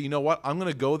that he said, you know what, I'm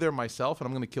going to go there myself and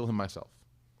I'm going to kill him myself.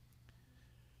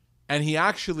 And he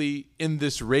actually, in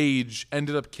this rage,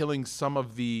 ended up killing some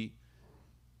of the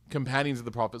companions of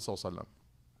the Prophet ﷺ.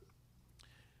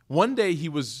 One day he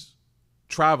was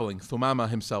traveling, Thumama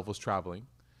himself was traveling,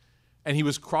 and he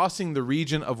was crossing the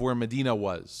region of where Medina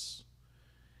was.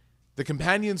 The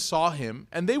companions saw him,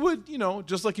 and they would,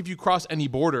 just like if you cross any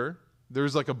border,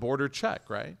 there's like a border check,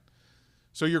 right?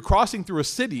 So you're crossing through a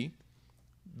city,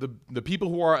 the people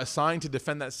who are assigned to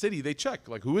defend that city, they check,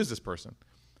 like, who is this person?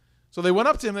 So they went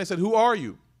up to him and they said, who are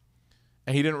you?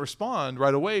 And he didn't respond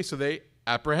right away, so they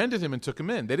apprehended him and took him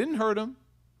in. They didn't hurt him.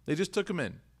 They just took him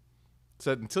in.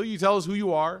 Said, until you tell us who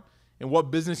you are and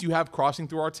what business you have crossing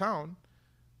through our town,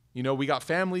 we got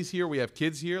families here, we have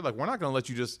kids here. Like, we're not going to let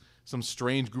you just, some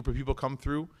strange group of people come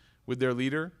through with their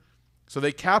leader. So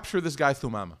they capture this guy,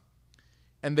 Thumama.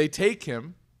 And they take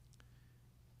him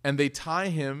and they tie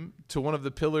him to one of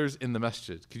the pillars in the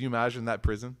masjid. Can you imagine that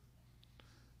prison?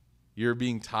 You're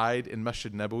being tied in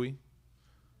Masjid Nabawi,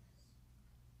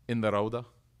 in the Rawda.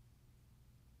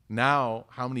 Now,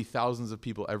 how many thousands of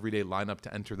people every day line up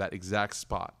to enter that exact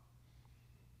spot?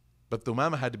 But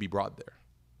Thumama had to be brought there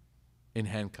in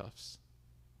handcuffs.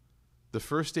 The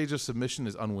first stage of submission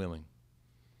is unwilling.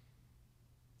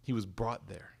 He was brought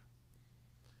there.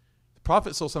 The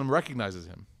Prophet ﷺ recognizes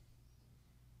him.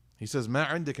 He says, Ma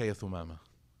indaka ya Thumama.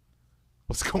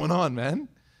 What's going on, man?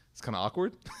 It's kind of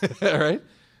awkward, all right?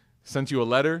 Sent you a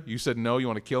letter. You said no, you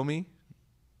want to kill me?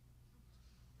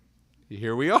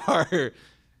 Here we are.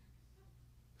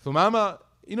 Thumama,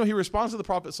 he responds to the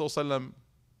Prophet ﷺ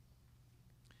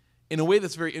in a way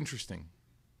that's very interesting.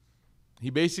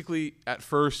 He basically, at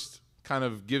first, kind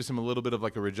of gives him a little bit of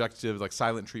like a rejective, like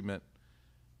silent treatment.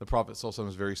 The Prophet ﷺ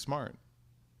is very smart,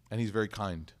 and he's very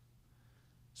kind.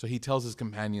 So he tells his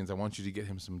companions, I want you to get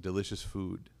him some delicious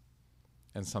food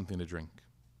and something to drink.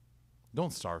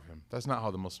 Don't starve him. That's not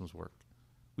how the Muslims work.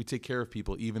 We take care of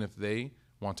people even if they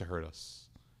want to hurt us.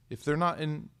 If they're not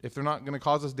going to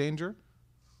cause us danger,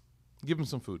 give him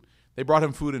some food. They brought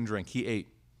him food and drink. He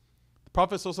ate. The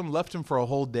Prophet ﷺ left him for a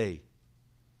whole day.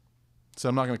 So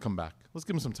I'm not going to come back. Let's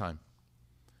give him some time.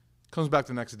 Comes back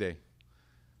the next day.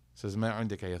 Says, Ma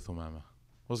indaka ya Thumama.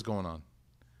 What's going on?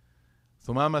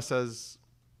 Thumama says,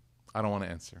 I don't want to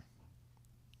answer.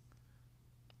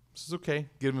 Says, okay,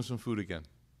 give him some food again.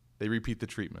 They repeat the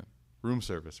treatment. Room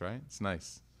service, right? It's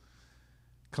nice.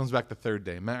 Comes back the third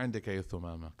day. Ma indaka ya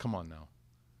Thumama. Come on now.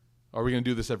 Are we going to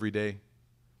do this every day?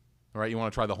 All right, you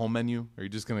want to try the whole menu? Or are you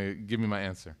just going to give me my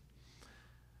answer?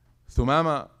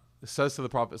 Thumama says to the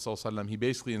Prophet ﷺ, he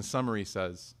basically in summary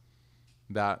says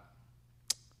that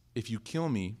if you kill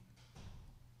me,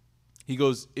 he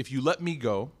goes, if you let me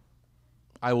go,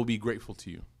 I will be grateful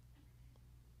to you.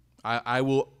 I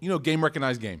will, game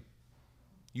recognize game.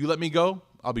 You let me go,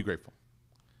 I'll be grateful.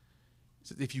 He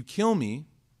says, if you kill me,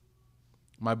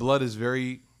 my blood is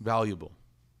very valuable,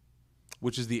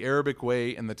 which is the Arabic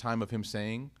way in the time of him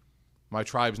saying, my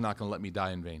tribe's not going to let me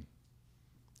die in vain.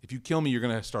 If you kill me, you're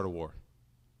going to start a war.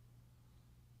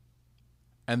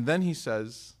 And then he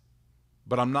says,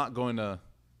 but I'm not going to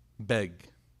beg.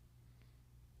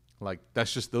 Like,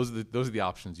 that's just, those are the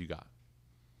options you got.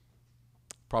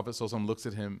 Prophet ﷺ looks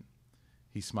at him,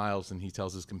 he smiles, and he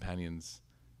tells his companions,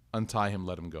 untie him,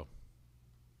 let him go.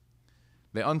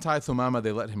 They untie Thumama,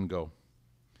 they let him go.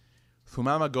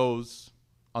 Thumama goes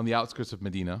on the outskirts of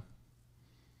Medina.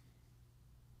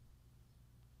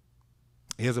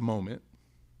 He has a moment,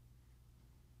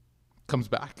 comes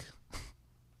back.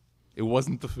 It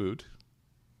wasn't the food.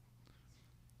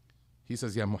 He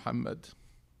says, Ya Muhammad.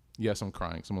 Yes, I'm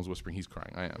crying. Someone's whispering, he's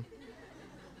crying. I am.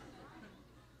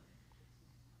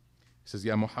 He says,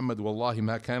 Ya Muhammad, wallahi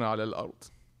ma kana ala al-ard.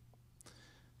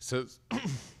 He says,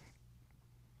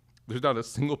 there's not a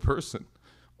single person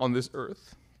on this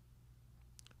earth.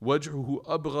 وَجْهُهُ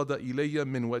أَبْغَضَ إِلَيَّ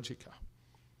مِنْ وَجْهِكَ.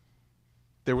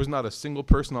 There was not a single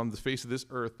person on the face of this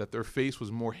earth that their face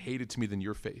was more hated to me than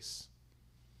your face.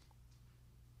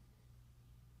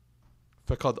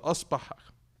 فَقَدْ أَصْبَحَ.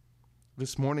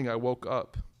 This morning I woke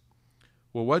up.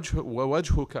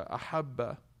 وَوَجْهُكَ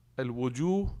أَحَبَّ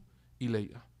الْوُجُوهِ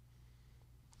إِلَيَّ.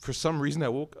 For some reason I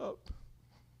woke up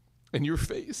and your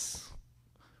face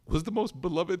was the most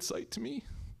beloved sight to me.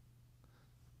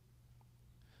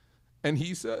 And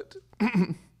he said,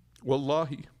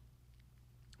 Wallahi,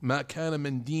 ma kana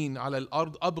min deen ala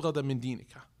al-ard abghada min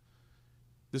deenika.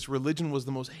 This religion was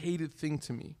the most hated thing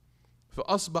to me.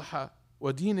 فَأَصْبَحَ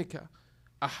وَدِينِكَ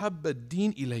أَحَبَّ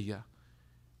الدِّينِ إِلَيَّ.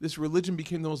 This religion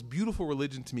became the most beautiful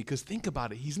religion to me, because think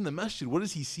about it. He's in the masjid. What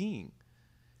is he seeing?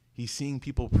 He's seeing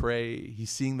people pray. He's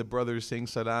seeing the brothers saying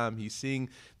salam. He's seeing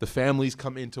the families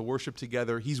come in to worship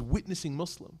together. He's witnessing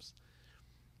Muslims.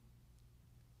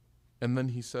 And then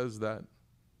he says that,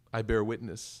 I bear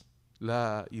witness,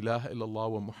 La ilaha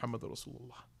illallah wa Muhammad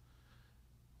Rasulullah.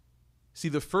 See,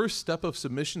 the first step of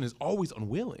submission is always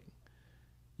unwilling.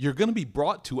 You're going to be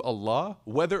brought to Allah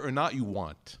whether or not you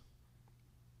want.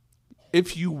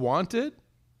 If you want it,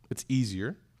 it's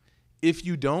easier. If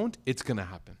you don't, it's going to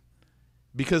happen.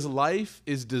 Because life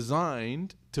is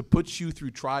designed to put you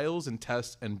through trials and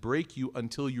tests and break you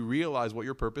until you realize what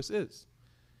your purpose is.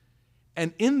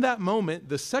 And in that moment,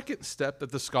 the second step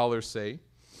that the scholars say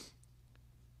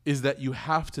is that you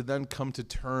have to then come to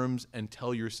terms and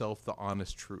tell yourself the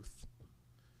honest truth.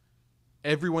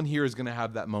 Everyone here is going to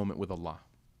have that moment with Allah.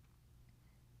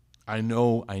 I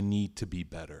know I need to be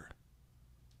better.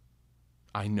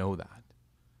 I know that.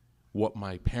 What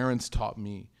my parents taught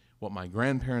me, what my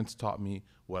grandparents taught me,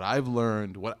 what I've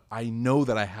learned, what I know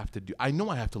that I have to do. I know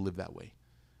I have to live that way.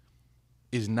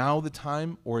 Is now the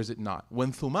time or is it not?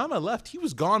 When Thumama left, he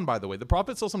was gone, by the way. The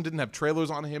Prophet ﷺ didn't have trailers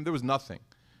on him. There was nothing.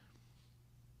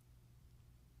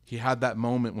 He had that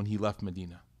moment when he left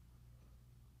Medina.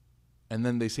 And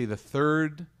then they say the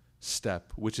third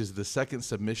step, which is the second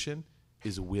submission,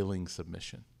 is willing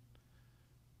submission.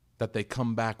 That they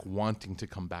come back wanting to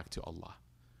come back to Allah.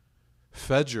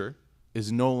 Fajr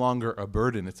is no longer a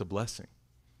burden, it's a blessing.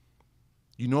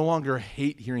 You no longer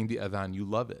hate hearing the adhan, you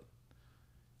love it.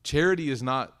 Charity is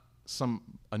not some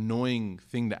annoying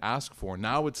thing to ask for.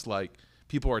 Now it's like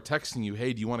people are texting you,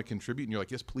 hey, do you want to contribute? And you're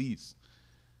like, yes, please.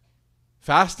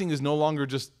 Fasting is no longer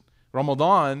just,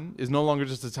 Ramadan is no longer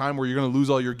just a time where you're going to lose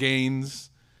all your gains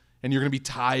and you're going to be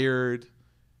tired,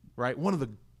 right? One of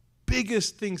the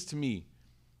biggest things to me,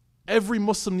 every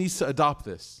Muslim needs to adopt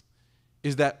this,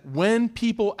 is that when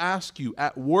people ask you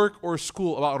at work or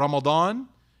school about Ramadan,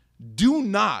 do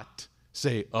not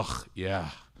say, ugh, yeah,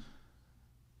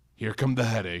 here come the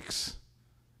headaches.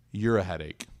 You're a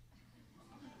headache.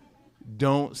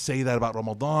 Don't say that about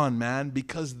Ramadan, man,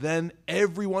 because then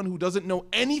everyone who doesn't know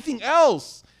anything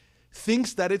else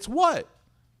thinks that it's what?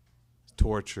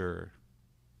 Torture.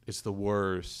 It's the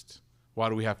worst. Why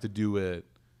do we have to do it?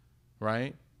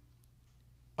 Right?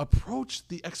 Approach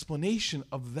the explanation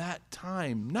of that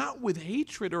time, not with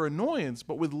hatred or annoyance,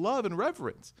 but with love and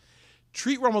reverence.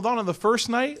 Treat Ramadan on the first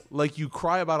night like you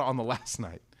cry about it on the last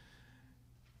night.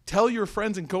 Tell your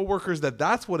friends and coworkers that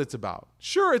that's what it's about.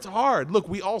 Sure, it's hard. Look,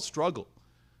 we all struggle.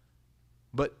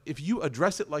 But if you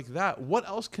address it like that, what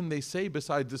else can they say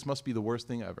besides this must be the worst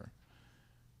thing ever?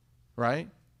 Right?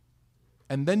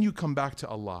 And then you come back to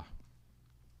Allah.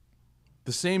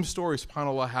 The same story,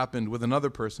 subhanAllah, happened with another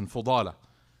person, Fudala.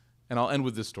 And I'll end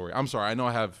with this story. I'm sorry. I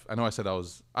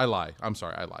lie. I'm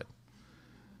sorry. I lied.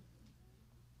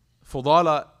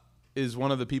 Fudala is one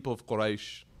of the people of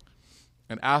Quraysh.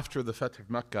 And after the Fath of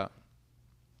Mecca,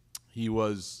 he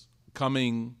was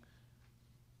coming.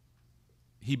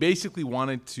 He basically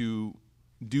wanted to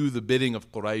do the bidding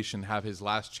of Quraysh and have his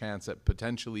last chance at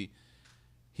potentially.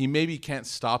 He maybe can't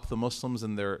stop the Muslims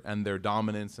and their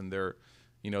dominance and their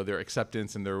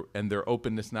acceptance and their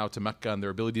openness now to Mecca and their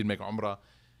ability to make Umrah.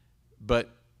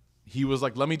 But he was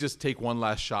like, let me just take one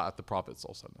last shot at the Prophet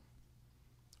ﷺ.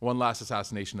 One last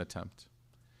assassination attempt.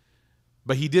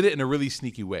 But he did it in a really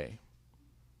sneaky way.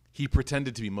 He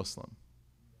pretended to be Muslim.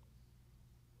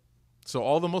 So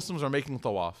all the Muslims are making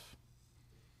tawaf.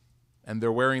 And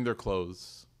they're wearing their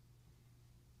clothes.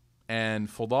 And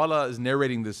Fudala is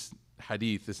narrating this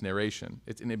hadith, this narration.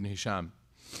 It's in Ibn Hisham.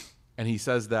 And he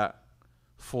says that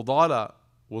Fudala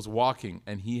was walking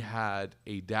and he had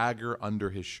a dagger under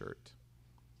his shirt.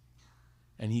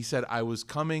 And he said, I was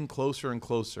coming closer and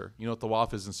closer. You know,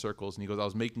 tawaf is in circles. And he goes, I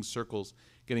was making circles,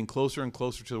 getting closer and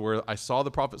closer to where I saw the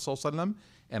Prophet ﷺ,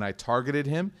 and I targeted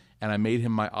him, and I made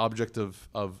him my object of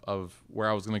where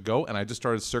I was going to go. And I just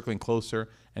started circling closer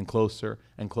and closer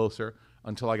and closer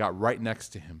until I got right next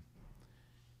to him.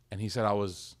 And he said, I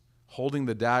was holding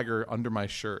the dagger under my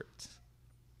shirt.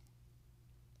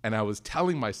 And I was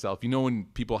telling myself, you know when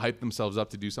people hype themselves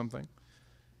up to do something?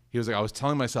 He was like, I was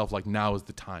telling myself, like, now is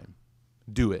the time.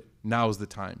 Do it. Now is the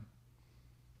time.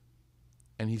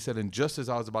 And he said, and just as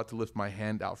I was about to lift my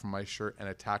hand out from my shirt and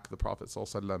attack the Prophet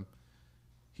ﷺ,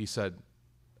 he said,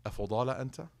 Afudala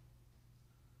anta?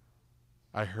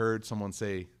 I heard someone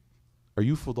say, are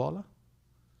you Fudala?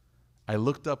 I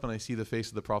looked up and I see the face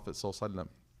of the Prophet ﷺ.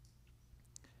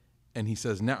 And he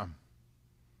says, Na'am.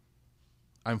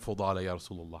 I'm Fudala, Ya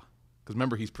Rasulullah. Because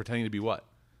remember, he's pretending to be what?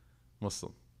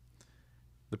 Muslim.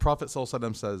 The Prophet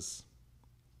ﷺ says,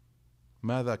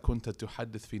 ماذا كنت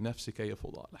تحدث في نفسك يا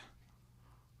فضالة?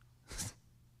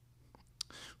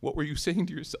 What were you saying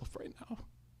to yourself right now?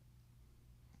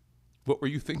 What were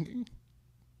you thinking?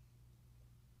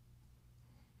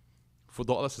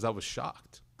 Fudala says, I was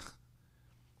shocked.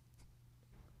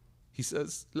 He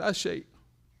says, لا شيء.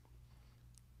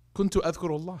 كنت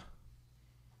أذكر الله.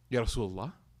 Ya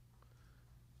Rasulullah.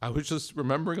 I was just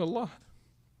remembering Allah.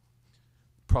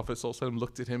 Prophet ﷺ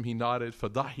looked at him, he nodded,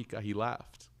 فضحك, he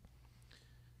laughed.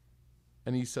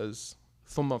 And he says,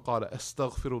 ثم قال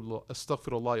استغفر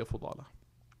الله يا فضالة.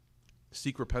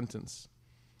 Seek repentance.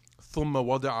 ثم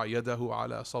وضع يده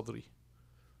على صدري.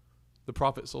 The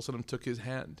Prophet ﷺ took his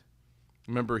hand.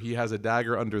 Remember, he has a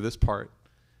dagger under this part.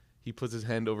 He puts his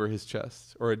hand over his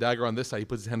chest. Or a dagger on this side, he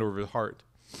puts his hand over his heart.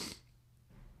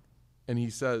 And he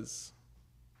says,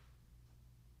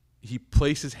 he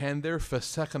placed his hand there,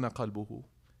 فَسَكَنَ قَلْبُهُ.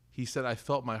 He said, I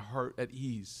felt my heart at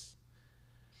ease.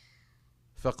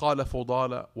 فقال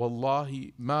فضالة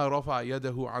والله ما رفع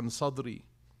يده عن صدري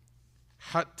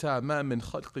حتى ما من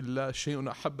خلق الله شيء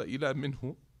أحب إلى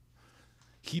منه.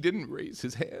 He didn't raise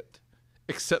his hand,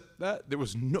 except that there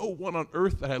was no one on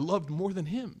earth that I loved more than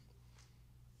him.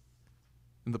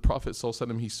 And the Prophet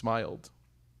ﷺ, he smiled.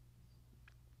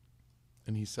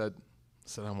 And he said,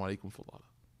 Assalamu alaikum Fudala.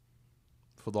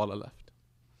 Fudala left.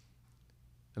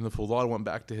 And the Fudala went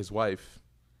back to his wife.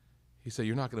 He said,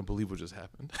 you're not going to believe what just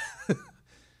happened.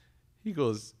 He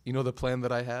goes, you know the plan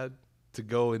that I had to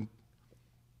go, and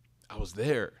I was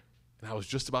there and I was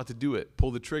just about to do it,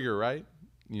 pull the trigger, right?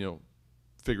 You know,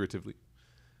 figuratively.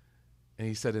 And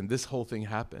he said, and this whole thing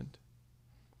happened.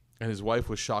 And his wife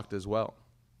was shocked as well.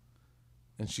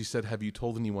 And she said, have you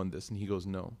told anyone this? And he goes,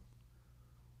 no.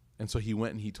 And so he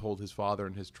went and he told his father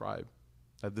and his tribe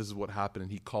that this is what happened,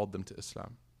 and he called them to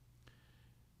Islam.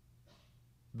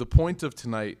 The point of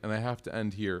tonight, and I have to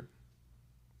end here.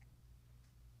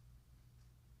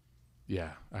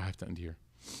 Yeah, I have to end here.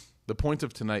 The point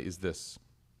of tonight is this.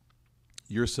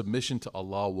 Your submission to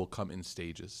Allah will come in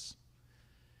stages.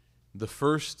 The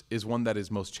first is one that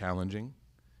is most challenging,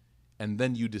 and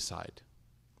then you decide.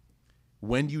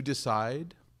 When you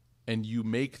decide and you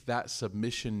make that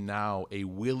submission now a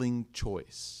willing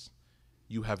choice,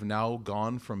 you have now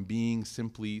gone from being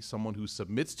simply someone who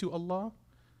submits to Allah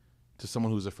to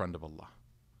someone who's a friend of Allah.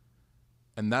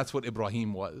 And that's what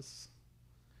Ibrahim was.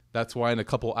 That's why in a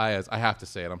couple ayahs, I have to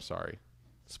say it, I'm sorry.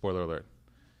 Spoiler alert.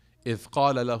 إِذْ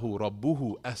قَالَ لَهُ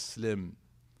رَبُّهُ أَسْلِمْ.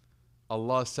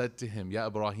 Allah said to him, Ya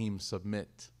Ibrahim,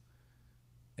 submit.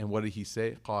 And what did he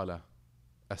say? قَالَ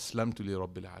أَسْلَمْتُ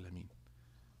لِرَبِّ الْعَالَمِينَ.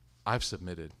 I've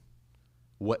submitted.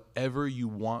 Whatever you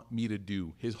want me to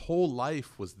do. His whole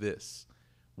life was this.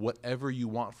 Whatever you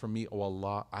want from me, O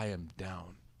Allah, I am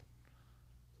down.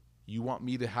 You want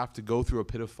me to have to go through a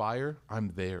pit of fire?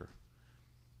 I'm there.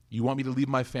 You want me to leave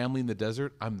my family in the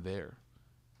desert? I'm there.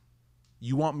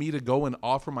 You want me to go and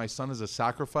offer my son as a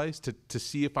sacrifice to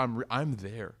see if I'm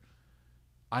there.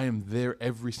 I am there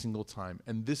every single time.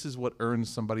 And this is what earns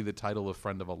somebody the title of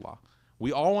friend of Allah.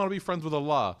 We all want to be friends with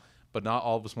Allah, but not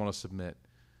all of us want to submit.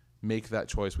 Make that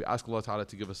choice. We ask Allah Ta'ala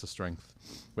to give us the strength.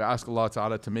 We ask Allah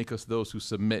Ta'ala to make us those who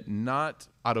submit, not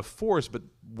out of force, but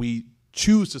we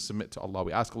choose to submit to Allah.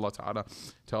 We ask Allah Ta'ala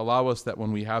to allow us that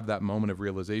when we have that moment of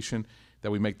realization,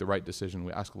 that we make the right decision.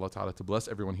 We ask Allah Ta'ala to bless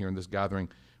everyone here in this gathering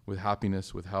with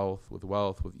happiness, with health, with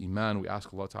wealth, with iman. We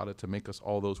ask Allah Ta'ala to make us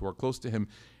all those who are close to Him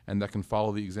and that can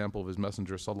follow the example of His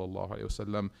Messenger Sallallahu Alaihi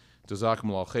Wasallam.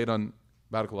 Jazakumullah khairan.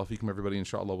 Barakallahu feekum, everybody.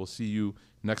 Inshallah, we'll see you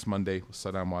next Monday.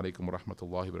 Wassalamu alaikum wa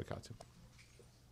rahmatullahi wa barakatuh.